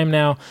their time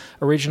now?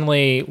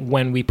 Originally,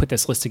 when we put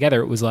this list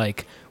together, it was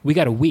we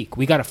got a week.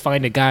 We got to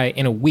find a guy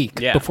in a week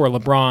before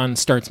LeBron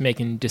starts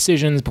making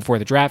decisions, before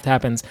the draft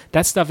happens.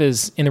 That stuff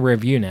is in the rear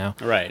view now.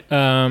 Right.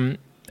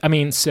 I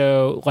mean,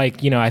 so I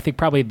think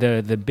probably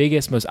the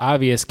biggest, most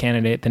obvious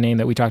candidate, the name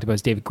that we talked about,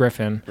 is David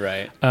Griffin.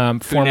 Right.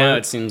 Who now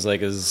it seems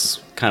like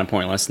is kind of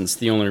pointless, since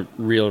the only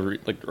real, or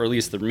at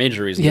least the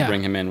major reason to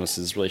bring him in was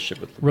his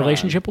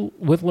relationship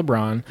with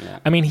LeBron. Yeah.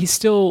 I mean, he's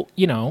still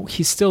the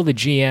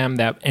GM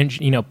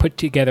that put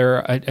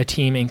together a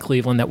team in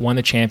Cleveland that won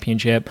the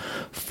championship.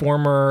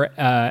 Former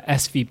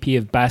SVP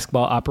of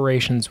basketball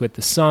operations with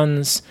the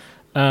Suns.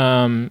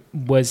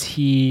 Was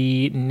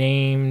he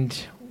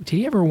named? Did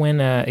he ever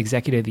win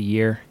Executive of the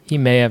Year? He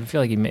may have. I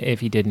feel like if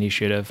he didn't, he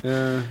should have.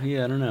 I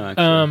don't know,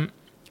 actually.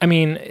 I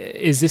mean,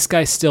 is this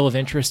guy still of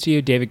interest to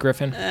you, David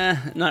Griffin?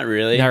 Not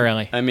really. Not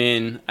really. I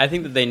mean, I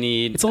think that they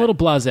need... It's a little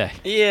blasé.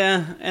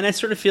 Yeah, and I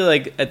sort of feel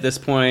like at this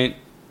point,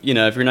 you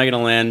know, if you're not going to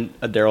land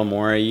a Daryl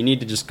Morey, you need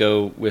to just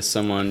go with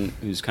someone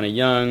who's kind of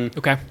young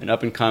and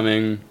up and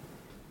coming.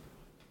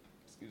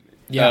 Excuse me.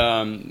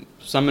 Yeah.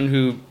 Someone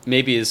who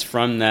maybe is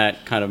from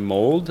that kind of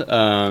mold. You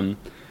know,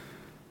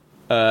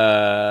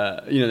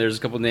 there's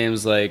a couple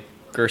names like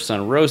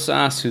Gerson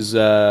Rosas, who's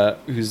the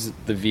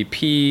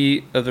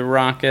VP of the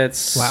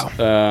Rockets.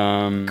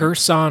 Wow.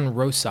 Gerson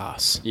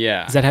Rosas.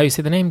 Yeah. Is that how you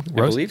say the name? I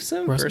believe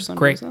so. Gerson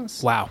Great.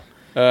 Rosas. Wow.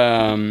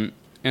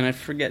 And I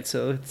forget,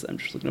 so I'm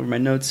just looking over my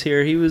notes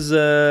here. He was,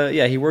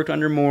 he worked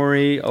under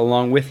Morey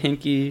along with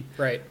Hinkie.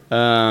 Right.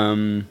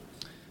 And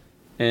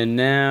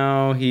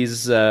now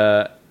he's,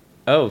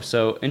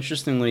 so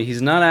interestingly,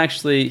 he's not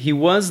actually, he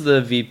was the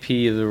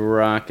VP of the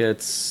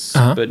Rockets,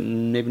 but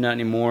maybe not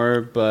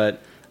anymore,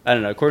 but I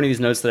don't know. According to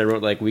these notes that I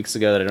wrote like weeks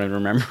ago that I don't even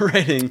remember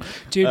writing,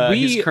 dude,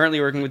 he's currently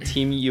working with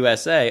Team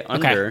USA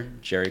under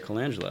Jerry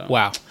Colangelo.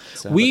 Wow.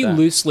 So we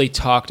loosely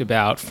talked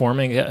about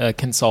forming a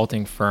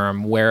consulting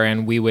firm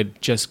wherein we would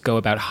just go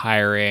about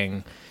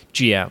hiring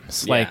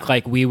GMs.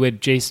 Like we would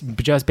just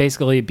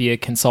basically be a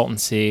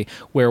consultancy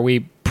where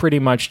we pretty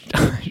much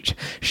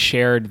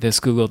shared this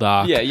Google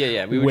Doc.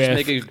 Yeah. We would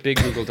just make a big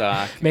Google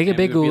Doc. Make a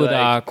big Google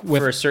Doc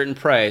for a certain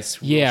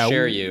price. We'll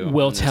share you.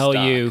 We'll tell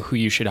you who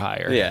you should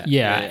hire.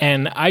 Yeah.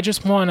 And I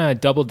just want to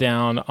double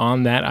down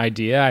on that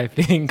idea. I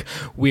think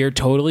we're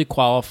totally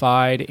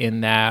qualified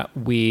in that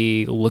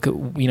we look at,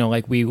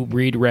 like we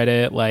read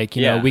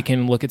Reddit, we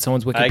can look at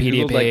someone's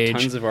Wikipedia page.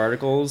 Tons of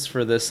articles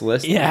for this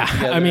list. Yeah.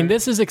 I mean,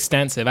 this is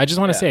extensive. I just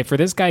want to say for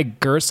this guy,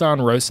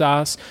 Gerson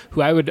Rosas,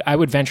 who I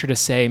would venture to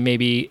say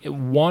maybe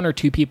one or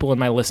two people in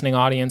my listening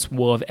audience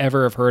will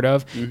have heard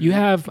of. Mm-hmm. You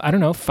have,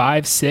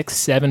 5, 6,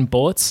 7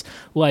 bullets.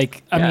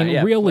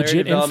 Real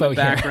legit info here.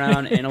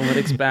 Background,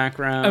 analytics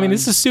background. I mean,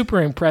 this is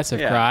super impressive,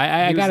 Craw.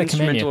 I got to commend you. He was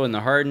instrumental in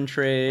the Harden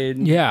trade.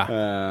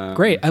 Yeah.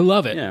 Great. I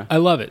love it. Yeah. I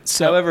love it.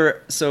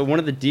 However, one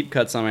of the deep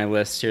cuts on my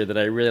list here that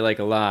I really like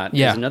a lot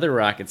is another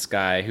Rockets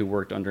guy who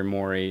worked under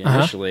Morey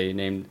initially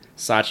named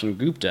Sachin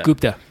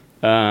Gupta.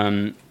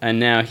 And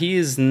now he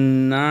is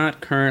not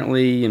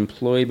currently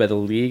employed by the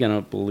league, I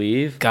don't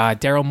believe.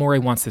 God, Daryl Morey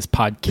wants this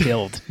pod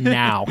killed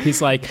now.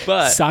 He's like,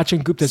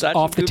 Sachin Gupta's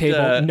off the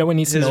table. No one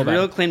needs to know about it.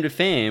 His real claim to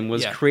fame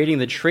was creating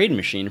the trade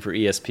machine for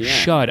ESPN.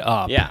 Shut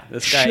up. Yeah,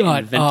 this guy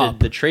invented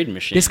the trade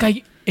machine. This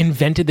guy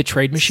invented the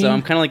trade machine? So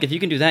I'm kind of like, if you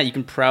can do that, you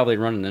can probably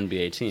run an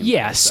NBA team.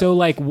 Yeah, so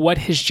what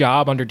his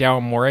job under Daryl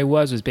Morey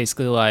was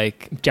basically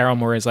Daryl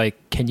Morey's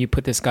like, can you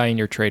put this guy in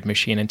your trade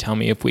machine and tell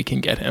me if we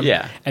can get him?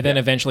 Yeah. And then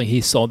eventually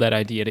he sold that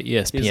idea to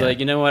ESPN. He's like,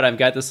 you know what, I've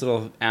got this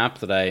little app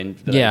that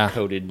I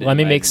coded in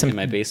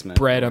my basement.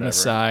 Bread on the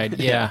side.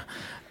 Yeah.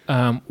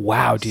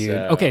 Wow,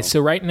 dude. So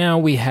right now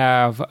we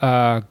have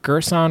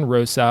Gerson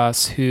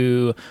Rosas,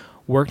 who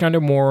worked under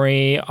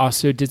Morey,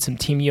 also did some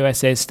Team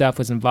USA stuff,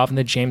 was involved in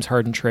the James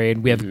Harden trade.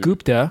 We have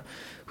Gupta,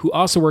 who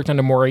also worked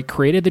under Morey,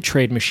 created the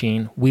trade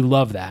machine. We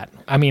love that.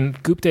 I mean,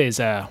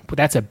 Gupta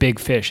that's a big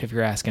fish if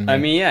you're asking me. I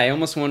mean, I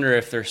almost wonder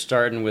if they're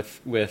starting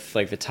with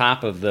the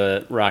top of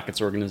the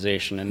Rockets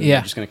organization and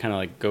they're just going to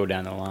kind of go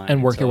down the line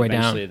and work their way down.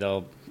 Eventually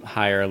they'll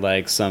hire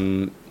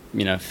some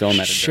film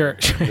editor. Sure.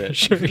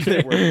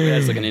 That worked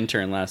as an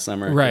intern last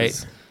summer.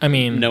 Right. I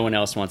mean, no one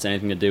else wants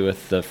anything to do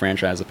with the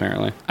franchise,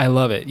 apparently. I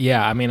love it.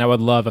 Yeah, I mean, I would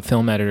love a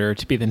film editor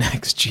to be the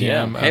next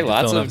GM. Yeah. Hey,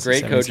 lots of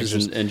great coaches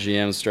and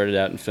GMs started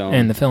out in film.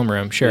 In the film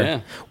room, sure.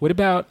 Yeah. What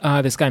about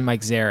this guy Mike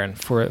Zarin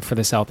for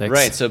the Celtics?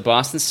 Right. So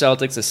Boston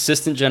Celtics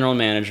assistant general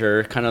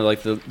manager, kind of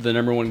like the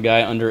number one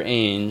guy under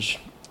Ainge,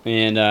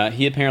 and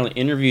he apparently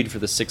interviewed for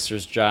the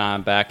Sixers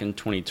job back in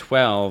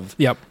 2012.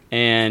 Yep.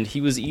 And he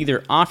was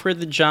either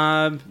offered the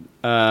job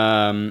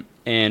and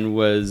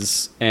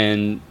was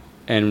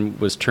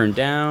turned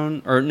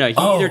down, or no, he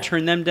either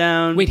turned them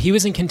down. Wait, he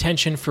was in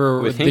contention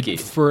for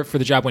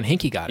the job when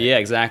Hinkie got it. Yeah,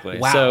 exactly.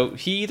 Wow. So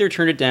he either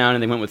turned it down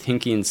and they went with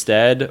Hinkie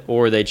instead,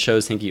 or they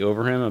chose Hinkie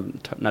over him.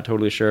 I'm not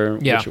totally sure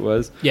which it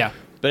was. Yeah.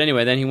 But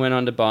anyway, then he went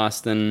on to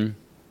Boston,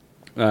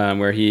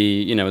 where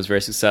he was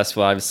very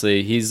successful.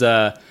 Obviously, he's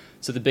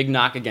so the big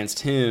knock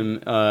against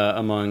him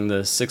among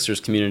the Sixers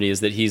community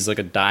is that he's a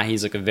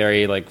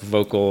very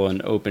vocal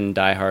and open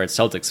diehard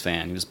Celtics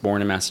fan. He was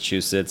born in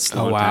Massachusetts,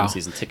 long-time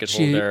season ticket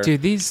holder.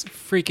 Dude, these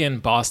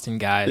freaking Boston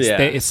guys. Yeah.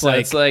 It's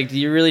like, do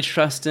you really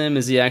trust him?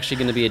 Is he actually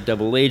going to be a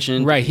double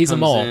agent? Right, he's a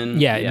mole.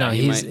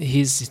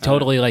 He's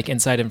totally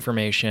inside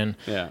information.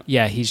 Yeah,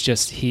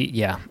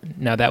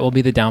 No, that will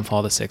be the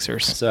downfall of the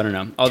Sixers. So I don't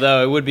know.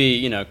 Although it would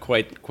be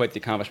quite the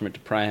accomplishment to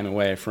pry him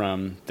away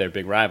from their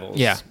big rivals.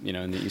 Yeah.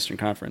 In the Eastern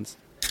Conference.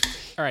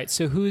 All right,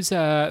 so who's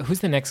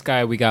the next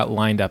guy we got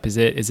lined up? Is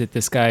it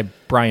this guy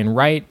Brian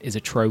Wright? Is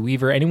it Troy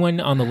Weaver? Anyone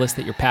on the list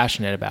that you're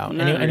passionate about?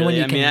 Anyone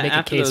you can make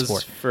a case for? After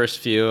those first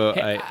few,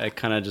 I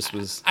kind of just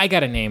was. I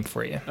got a name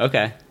for you.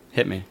 Okay,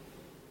 hit me.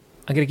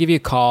 I'm gonna give you a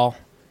call,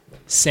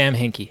 Sam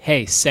Hinkie.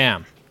 Hey,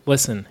 Sam,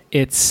 listen,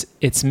 it's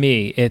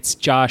me. It's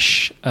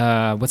Josh.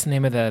 What's the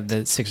name of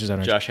the Sixers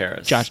owner? Josh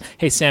Harris.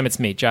 Hey Sam, it's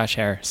me, Josh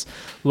Harris.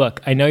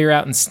 Look, I know you're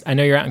out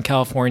in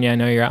California. I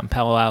know you're out in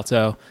Palo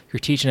Alto. You're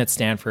teaching at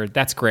Stanford.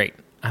 That's great.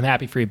 I'm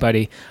happy for you,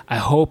 buddy. I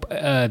hope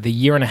the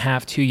year and a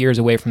half, 2 years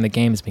away from the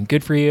game has been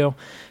good for you.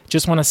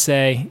 Just want to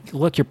say,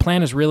 look, your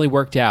plan has really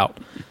worked out.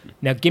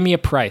 Now, give me a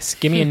price.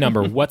 Give me a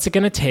number. What's it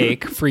going to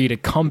take for you to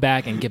come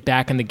back and get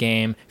back in the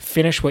game,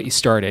 finish what you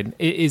started?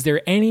 Is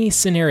there any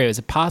scenario? Is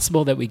it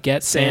possible that we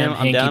get Sam Hinkie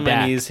I'm down back? on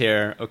my knees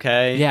here,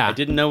 okay? Yeah. I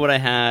didn't know what I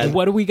had.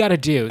 What do we got to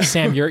do?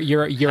 Sam,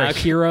 you're a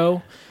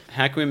hero.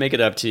 How can we make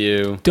it up to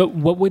you?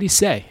 What would he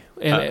say?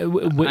 I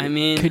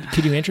mean...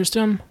 Could you interest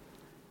him?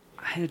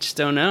 I just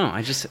don't know.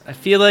 I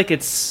feel like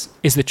it's...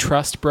 Is the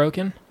trust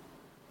broken?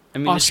 I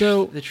mean,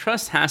 also, the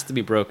trust has to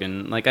be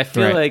broken. Like, I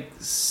feel like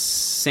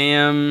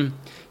Sam...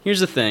 Here's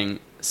the thing.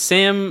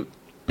 Sam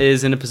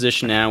is in a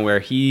position now where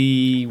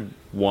he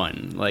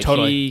won. Like,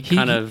 totally. he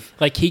kind of...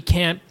 Like, it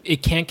can't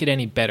get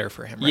any better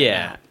for him right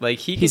now. Like,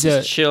 he can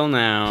just chill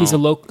now. He's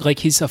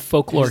a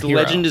folklore hero. His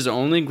legend is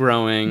only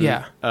growing.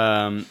 Yeah.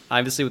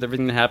 Obviously, with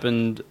everything that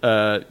happened,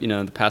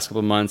 the past couple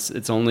of months,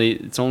 it's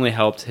only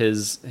helped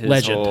his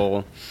legend.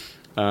 Whole...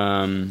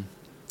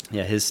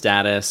 his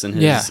status and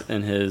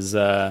his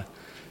the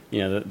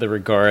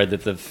regard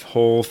that the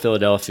whole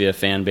Philadelphia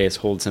fan base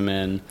holds him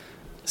in.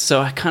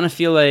 So I kind of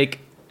feel like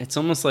it's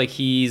almost like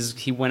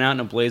he went out in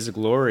a blaze of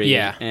glory.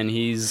 Yeah, and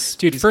he's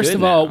first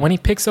of all, now. when he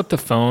picks up the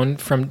phone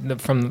from the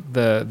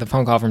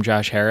phone call from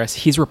Josh Harris,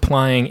 he's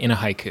replying in a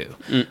haiku.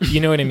 You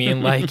know what I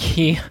mean? Like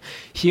he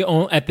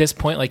at this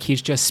point, like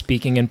he's just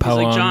speaking in poems.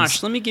 He's like,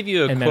 Josh, let me give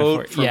you a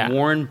quote from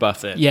Warren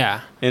Buffett.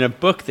 Yeah, in a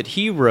book that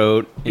he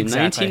wrote in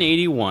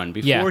 1981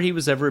 before he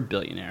was ever a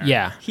billionaire.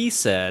 Yeah, he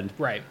said,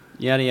 right.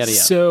 Yada, yada,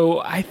 yada.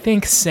 So I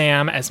think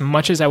Sam, as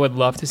much as I would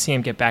love to see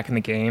him get back in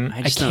the game,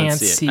 I can't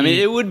see it. I mean,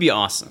 it would be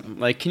awesome.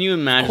 Like, can you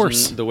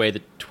imagine the way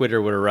that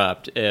Twitter would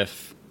erupt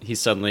if he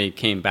suddenly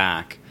came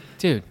back?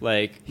 Dude.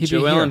 Like,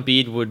 Joel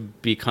Embiid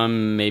would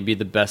become maybe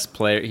the best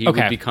player. He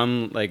would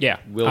become, like,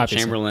 Will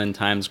Chamberlain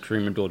times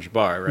Kareem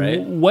Abdul-Jabbar,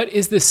 right? What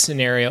is the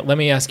scenario? Let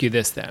me ask you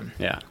this then.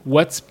 Yeah.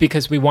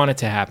 Because we want it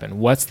to happen.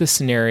 What's the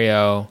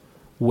scenario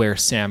where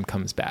Sam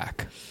comes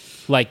back?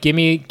 Like, give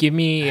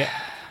me...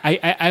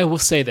 I will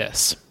say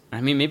this. I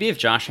mean, maybe if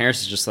Josh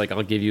Harris is just like,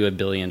 I'll give you $1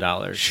 billion.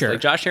 Sure.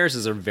 Like, Josh Harris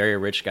is a very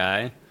rich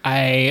guy.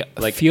 I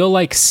feel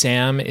like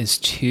Sam is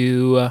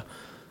too...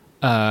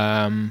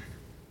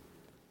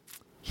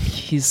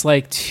 he's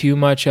like too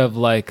much of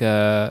like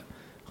a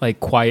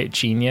quiet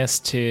genius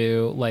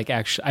to like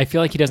actually. I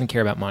feel like he doesn't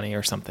care about money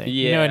or something. Yeah,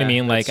 you know what I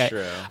mean? Like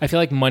true. I feel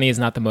like money is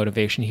not the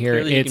motivation here.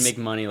 Clearly you can make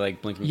money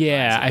like blinking.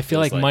 Yeah, I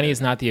feel like money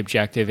is not the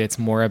objective. It's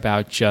more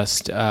about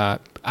just.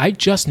 I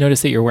just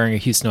noticed that you're wearing a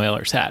Houston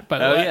Oilers hat. By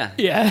the way,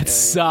 yeah, it's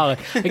solid.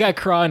 I got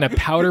Craw in a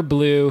powder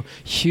blue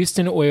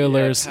Houston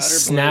Oilers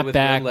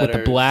snapback with the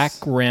black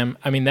rim.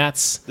 I mean,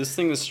 that's this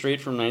thing is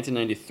straight from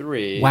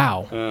 1993.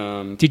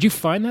 Wow. Did you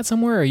find that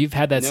somewhere, or you've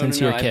had that since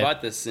you were a kid? I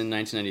bought this in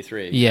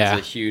 1993. Yeah, I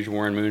was a huge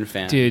Warren Moon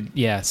fan, dude.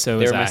 Yeah, so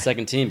they were my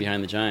second team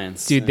behind the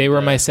Giants. Dude, they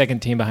were my second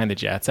team behind the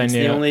Jets. I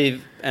knew. The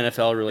only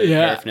NFL related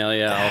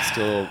paraphernalia I'll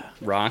still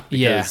rock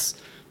because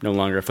no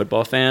longer a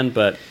football fan,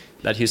 but.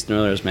 That Houston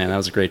Oilers, man, that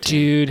was a great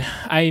team. Dude,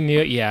 I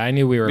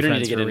knew we were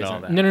friends for a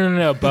reason.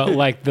 No, but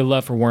like the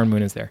love for Warren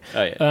Moon is there.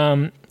 Oh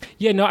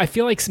yeah. I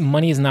feel like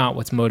money is not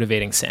what's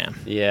motivating Sam.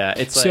 Yeah,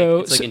 it's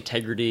like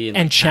integrity and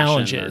like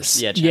challenges.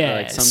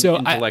 Like some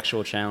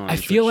intellectual challenge. I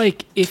feel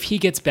like if he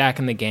gets back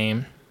in the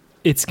game,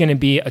 it's going to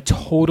be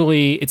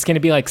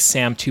like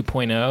Sam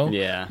 2.0.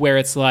 Yeah. Where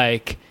it's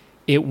like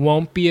it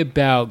won't be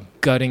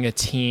about gutting a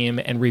team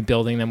and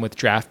rebuilding them with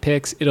draft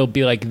picks. It'll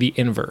be like the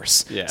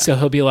inverse. Yeah. So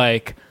he'll be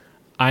like,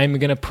 I'm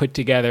going to put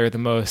together the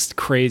most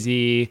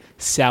crazy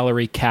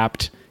salary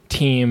capped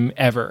team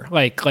ever.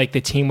 Like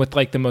the team with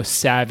like the most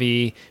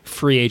savvy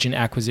free agent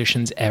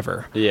acquisitions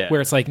ever. Yeah. Where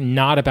it's like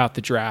not about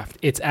the draft.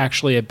 It's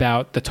actually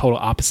about the total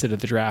opposite of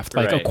the draft.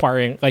 Like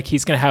acquiring, like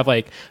he's going to have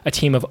like a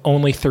team of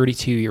only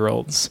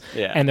 32-year-olds.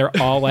 Yeah. And they're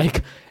all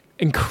like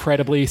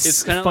incredibly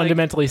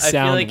fundamentally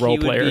sound role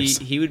players.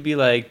 He would be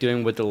like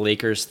doing what the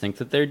Lakers think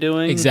that they're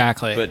doing.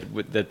 Exactly.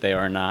 But that they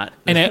are not.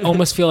 And I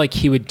almost feel like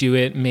he would do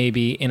it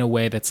maybe in a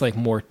way that's like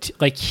more...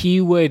 like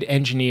he would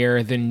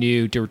engineer the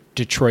new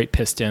Detroit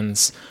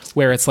Pistons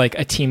where it's like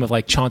a team of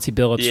like Chauncey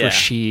Billups,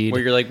 Rasheed.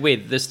 Where you're like,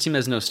 wait, this team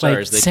has no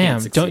stars. Like,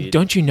 Sam,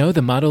 don't you know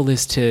the model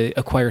is to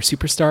acquire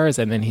superstars?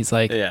 And then he's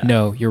like,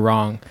 no, you're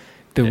wrong.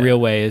 The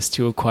real way is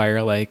to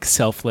acquire like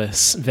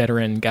selfless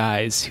veteran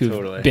guys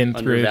who've been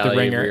through the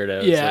ringer.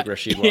 Weirdos like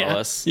Rasheed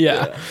Wallace.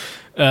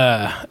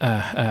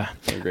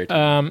 Great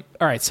all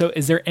right. So,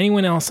 is there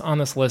anyone else on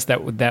this list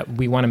that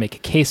we want to make a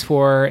case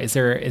for? Is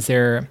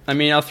there? I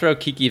mean, I'll throw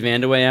Kiki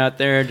Vandeweghe out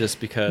there just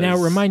because. Now,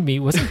 remind me,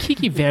 wasn't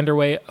Kiki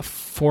Vandeweghe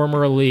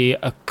formerly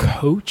a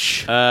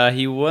coach?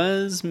 He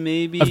was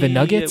maybe of the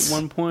Nuggets at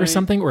one point or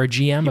something, or a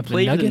GM of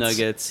the Nuggets. Played the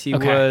Nuggets. He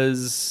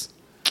was.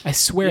 I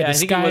swear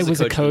this guy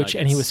was a coach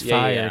and he was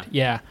fired.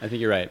 Yeah. I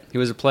think you're right. He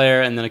was a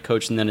player and then a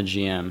coach and then a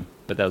GM.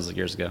 but that was like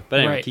years ago. But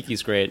anyway,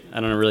 Kiki's great.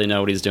 I don't really know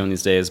what he's doing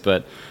these days,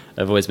 but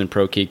I've always been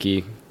pro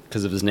Kiki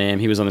because of his name.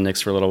 He was on the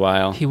Knicks for a little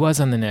while. He was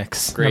on the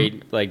Knicks.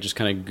 Great, like just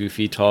kind of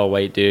goofy, tall,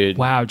 white dude.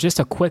 Wow, just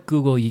a quick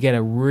Google, you get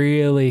a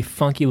really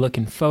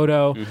funky-looking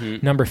photo.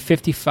 Number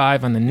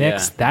 55 on the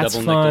Knicks. That's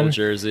double fun. nickel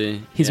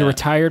jersey. He's a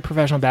retired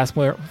professional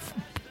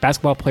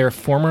basketball player,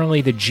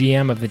 formerly the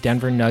GM of the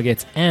Denver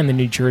Nuggets and the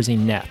New Jersey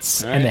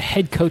Nets, and the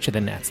head coach of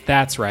the Nets.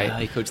 That's right.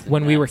 He coached the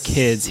when Nets. We were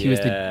kids, he was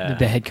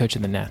the head coach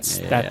of the Nets.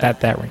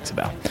 That rings a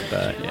bell.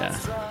 But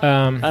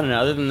I don't know.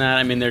 Other than that,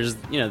 I mean, there's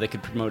they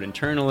could promote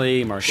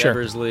internally. Mark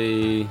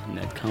Eversley,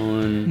 Ned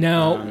Cohen.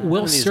 Now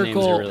we'll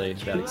circle. Really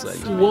that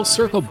exciting. We'll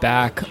circle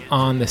back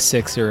on the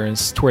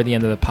Sixers toward the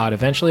end of the pod.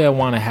 Eventually, I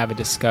want to have a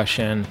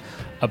discussion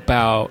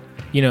about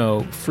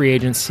free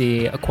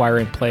agency,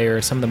 acquiring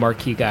players, some of the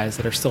marquee guys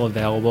that are still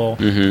available,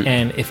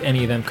 and if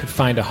any of them could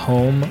find a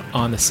home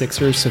on the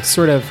Sixers. So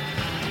sort of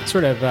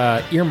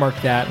earmark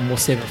that, and we'll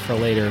save it for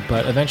later.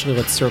 But eventually,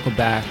 let's circle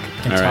back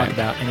and talk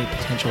about any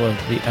potential of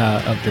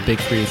the big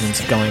free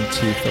agents going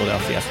to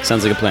Philadelphia.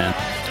 Sounds like a plan.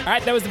 All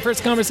right, that was the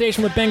first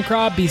conversation with Ben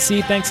Craw.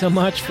 BC, thanks so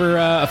much for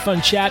a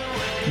fun chat.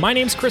 My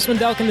name's Chris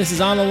Wendelken. This is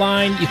On The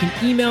Line. You can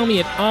email me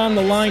at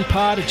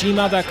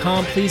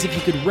onthelinepod@gmail.com. Please, if you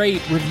could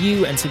rate,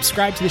 review, and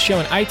subscribe to the show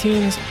on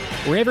iTunes.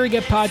 Wherever you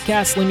get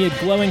podcasts, leave me a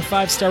glowing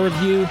 5-star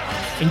review.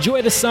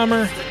 Enjoy the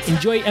summer.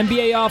 Enjoy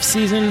NBA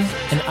offseason.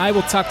 And I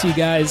will talk to you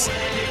guys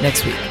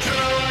next week.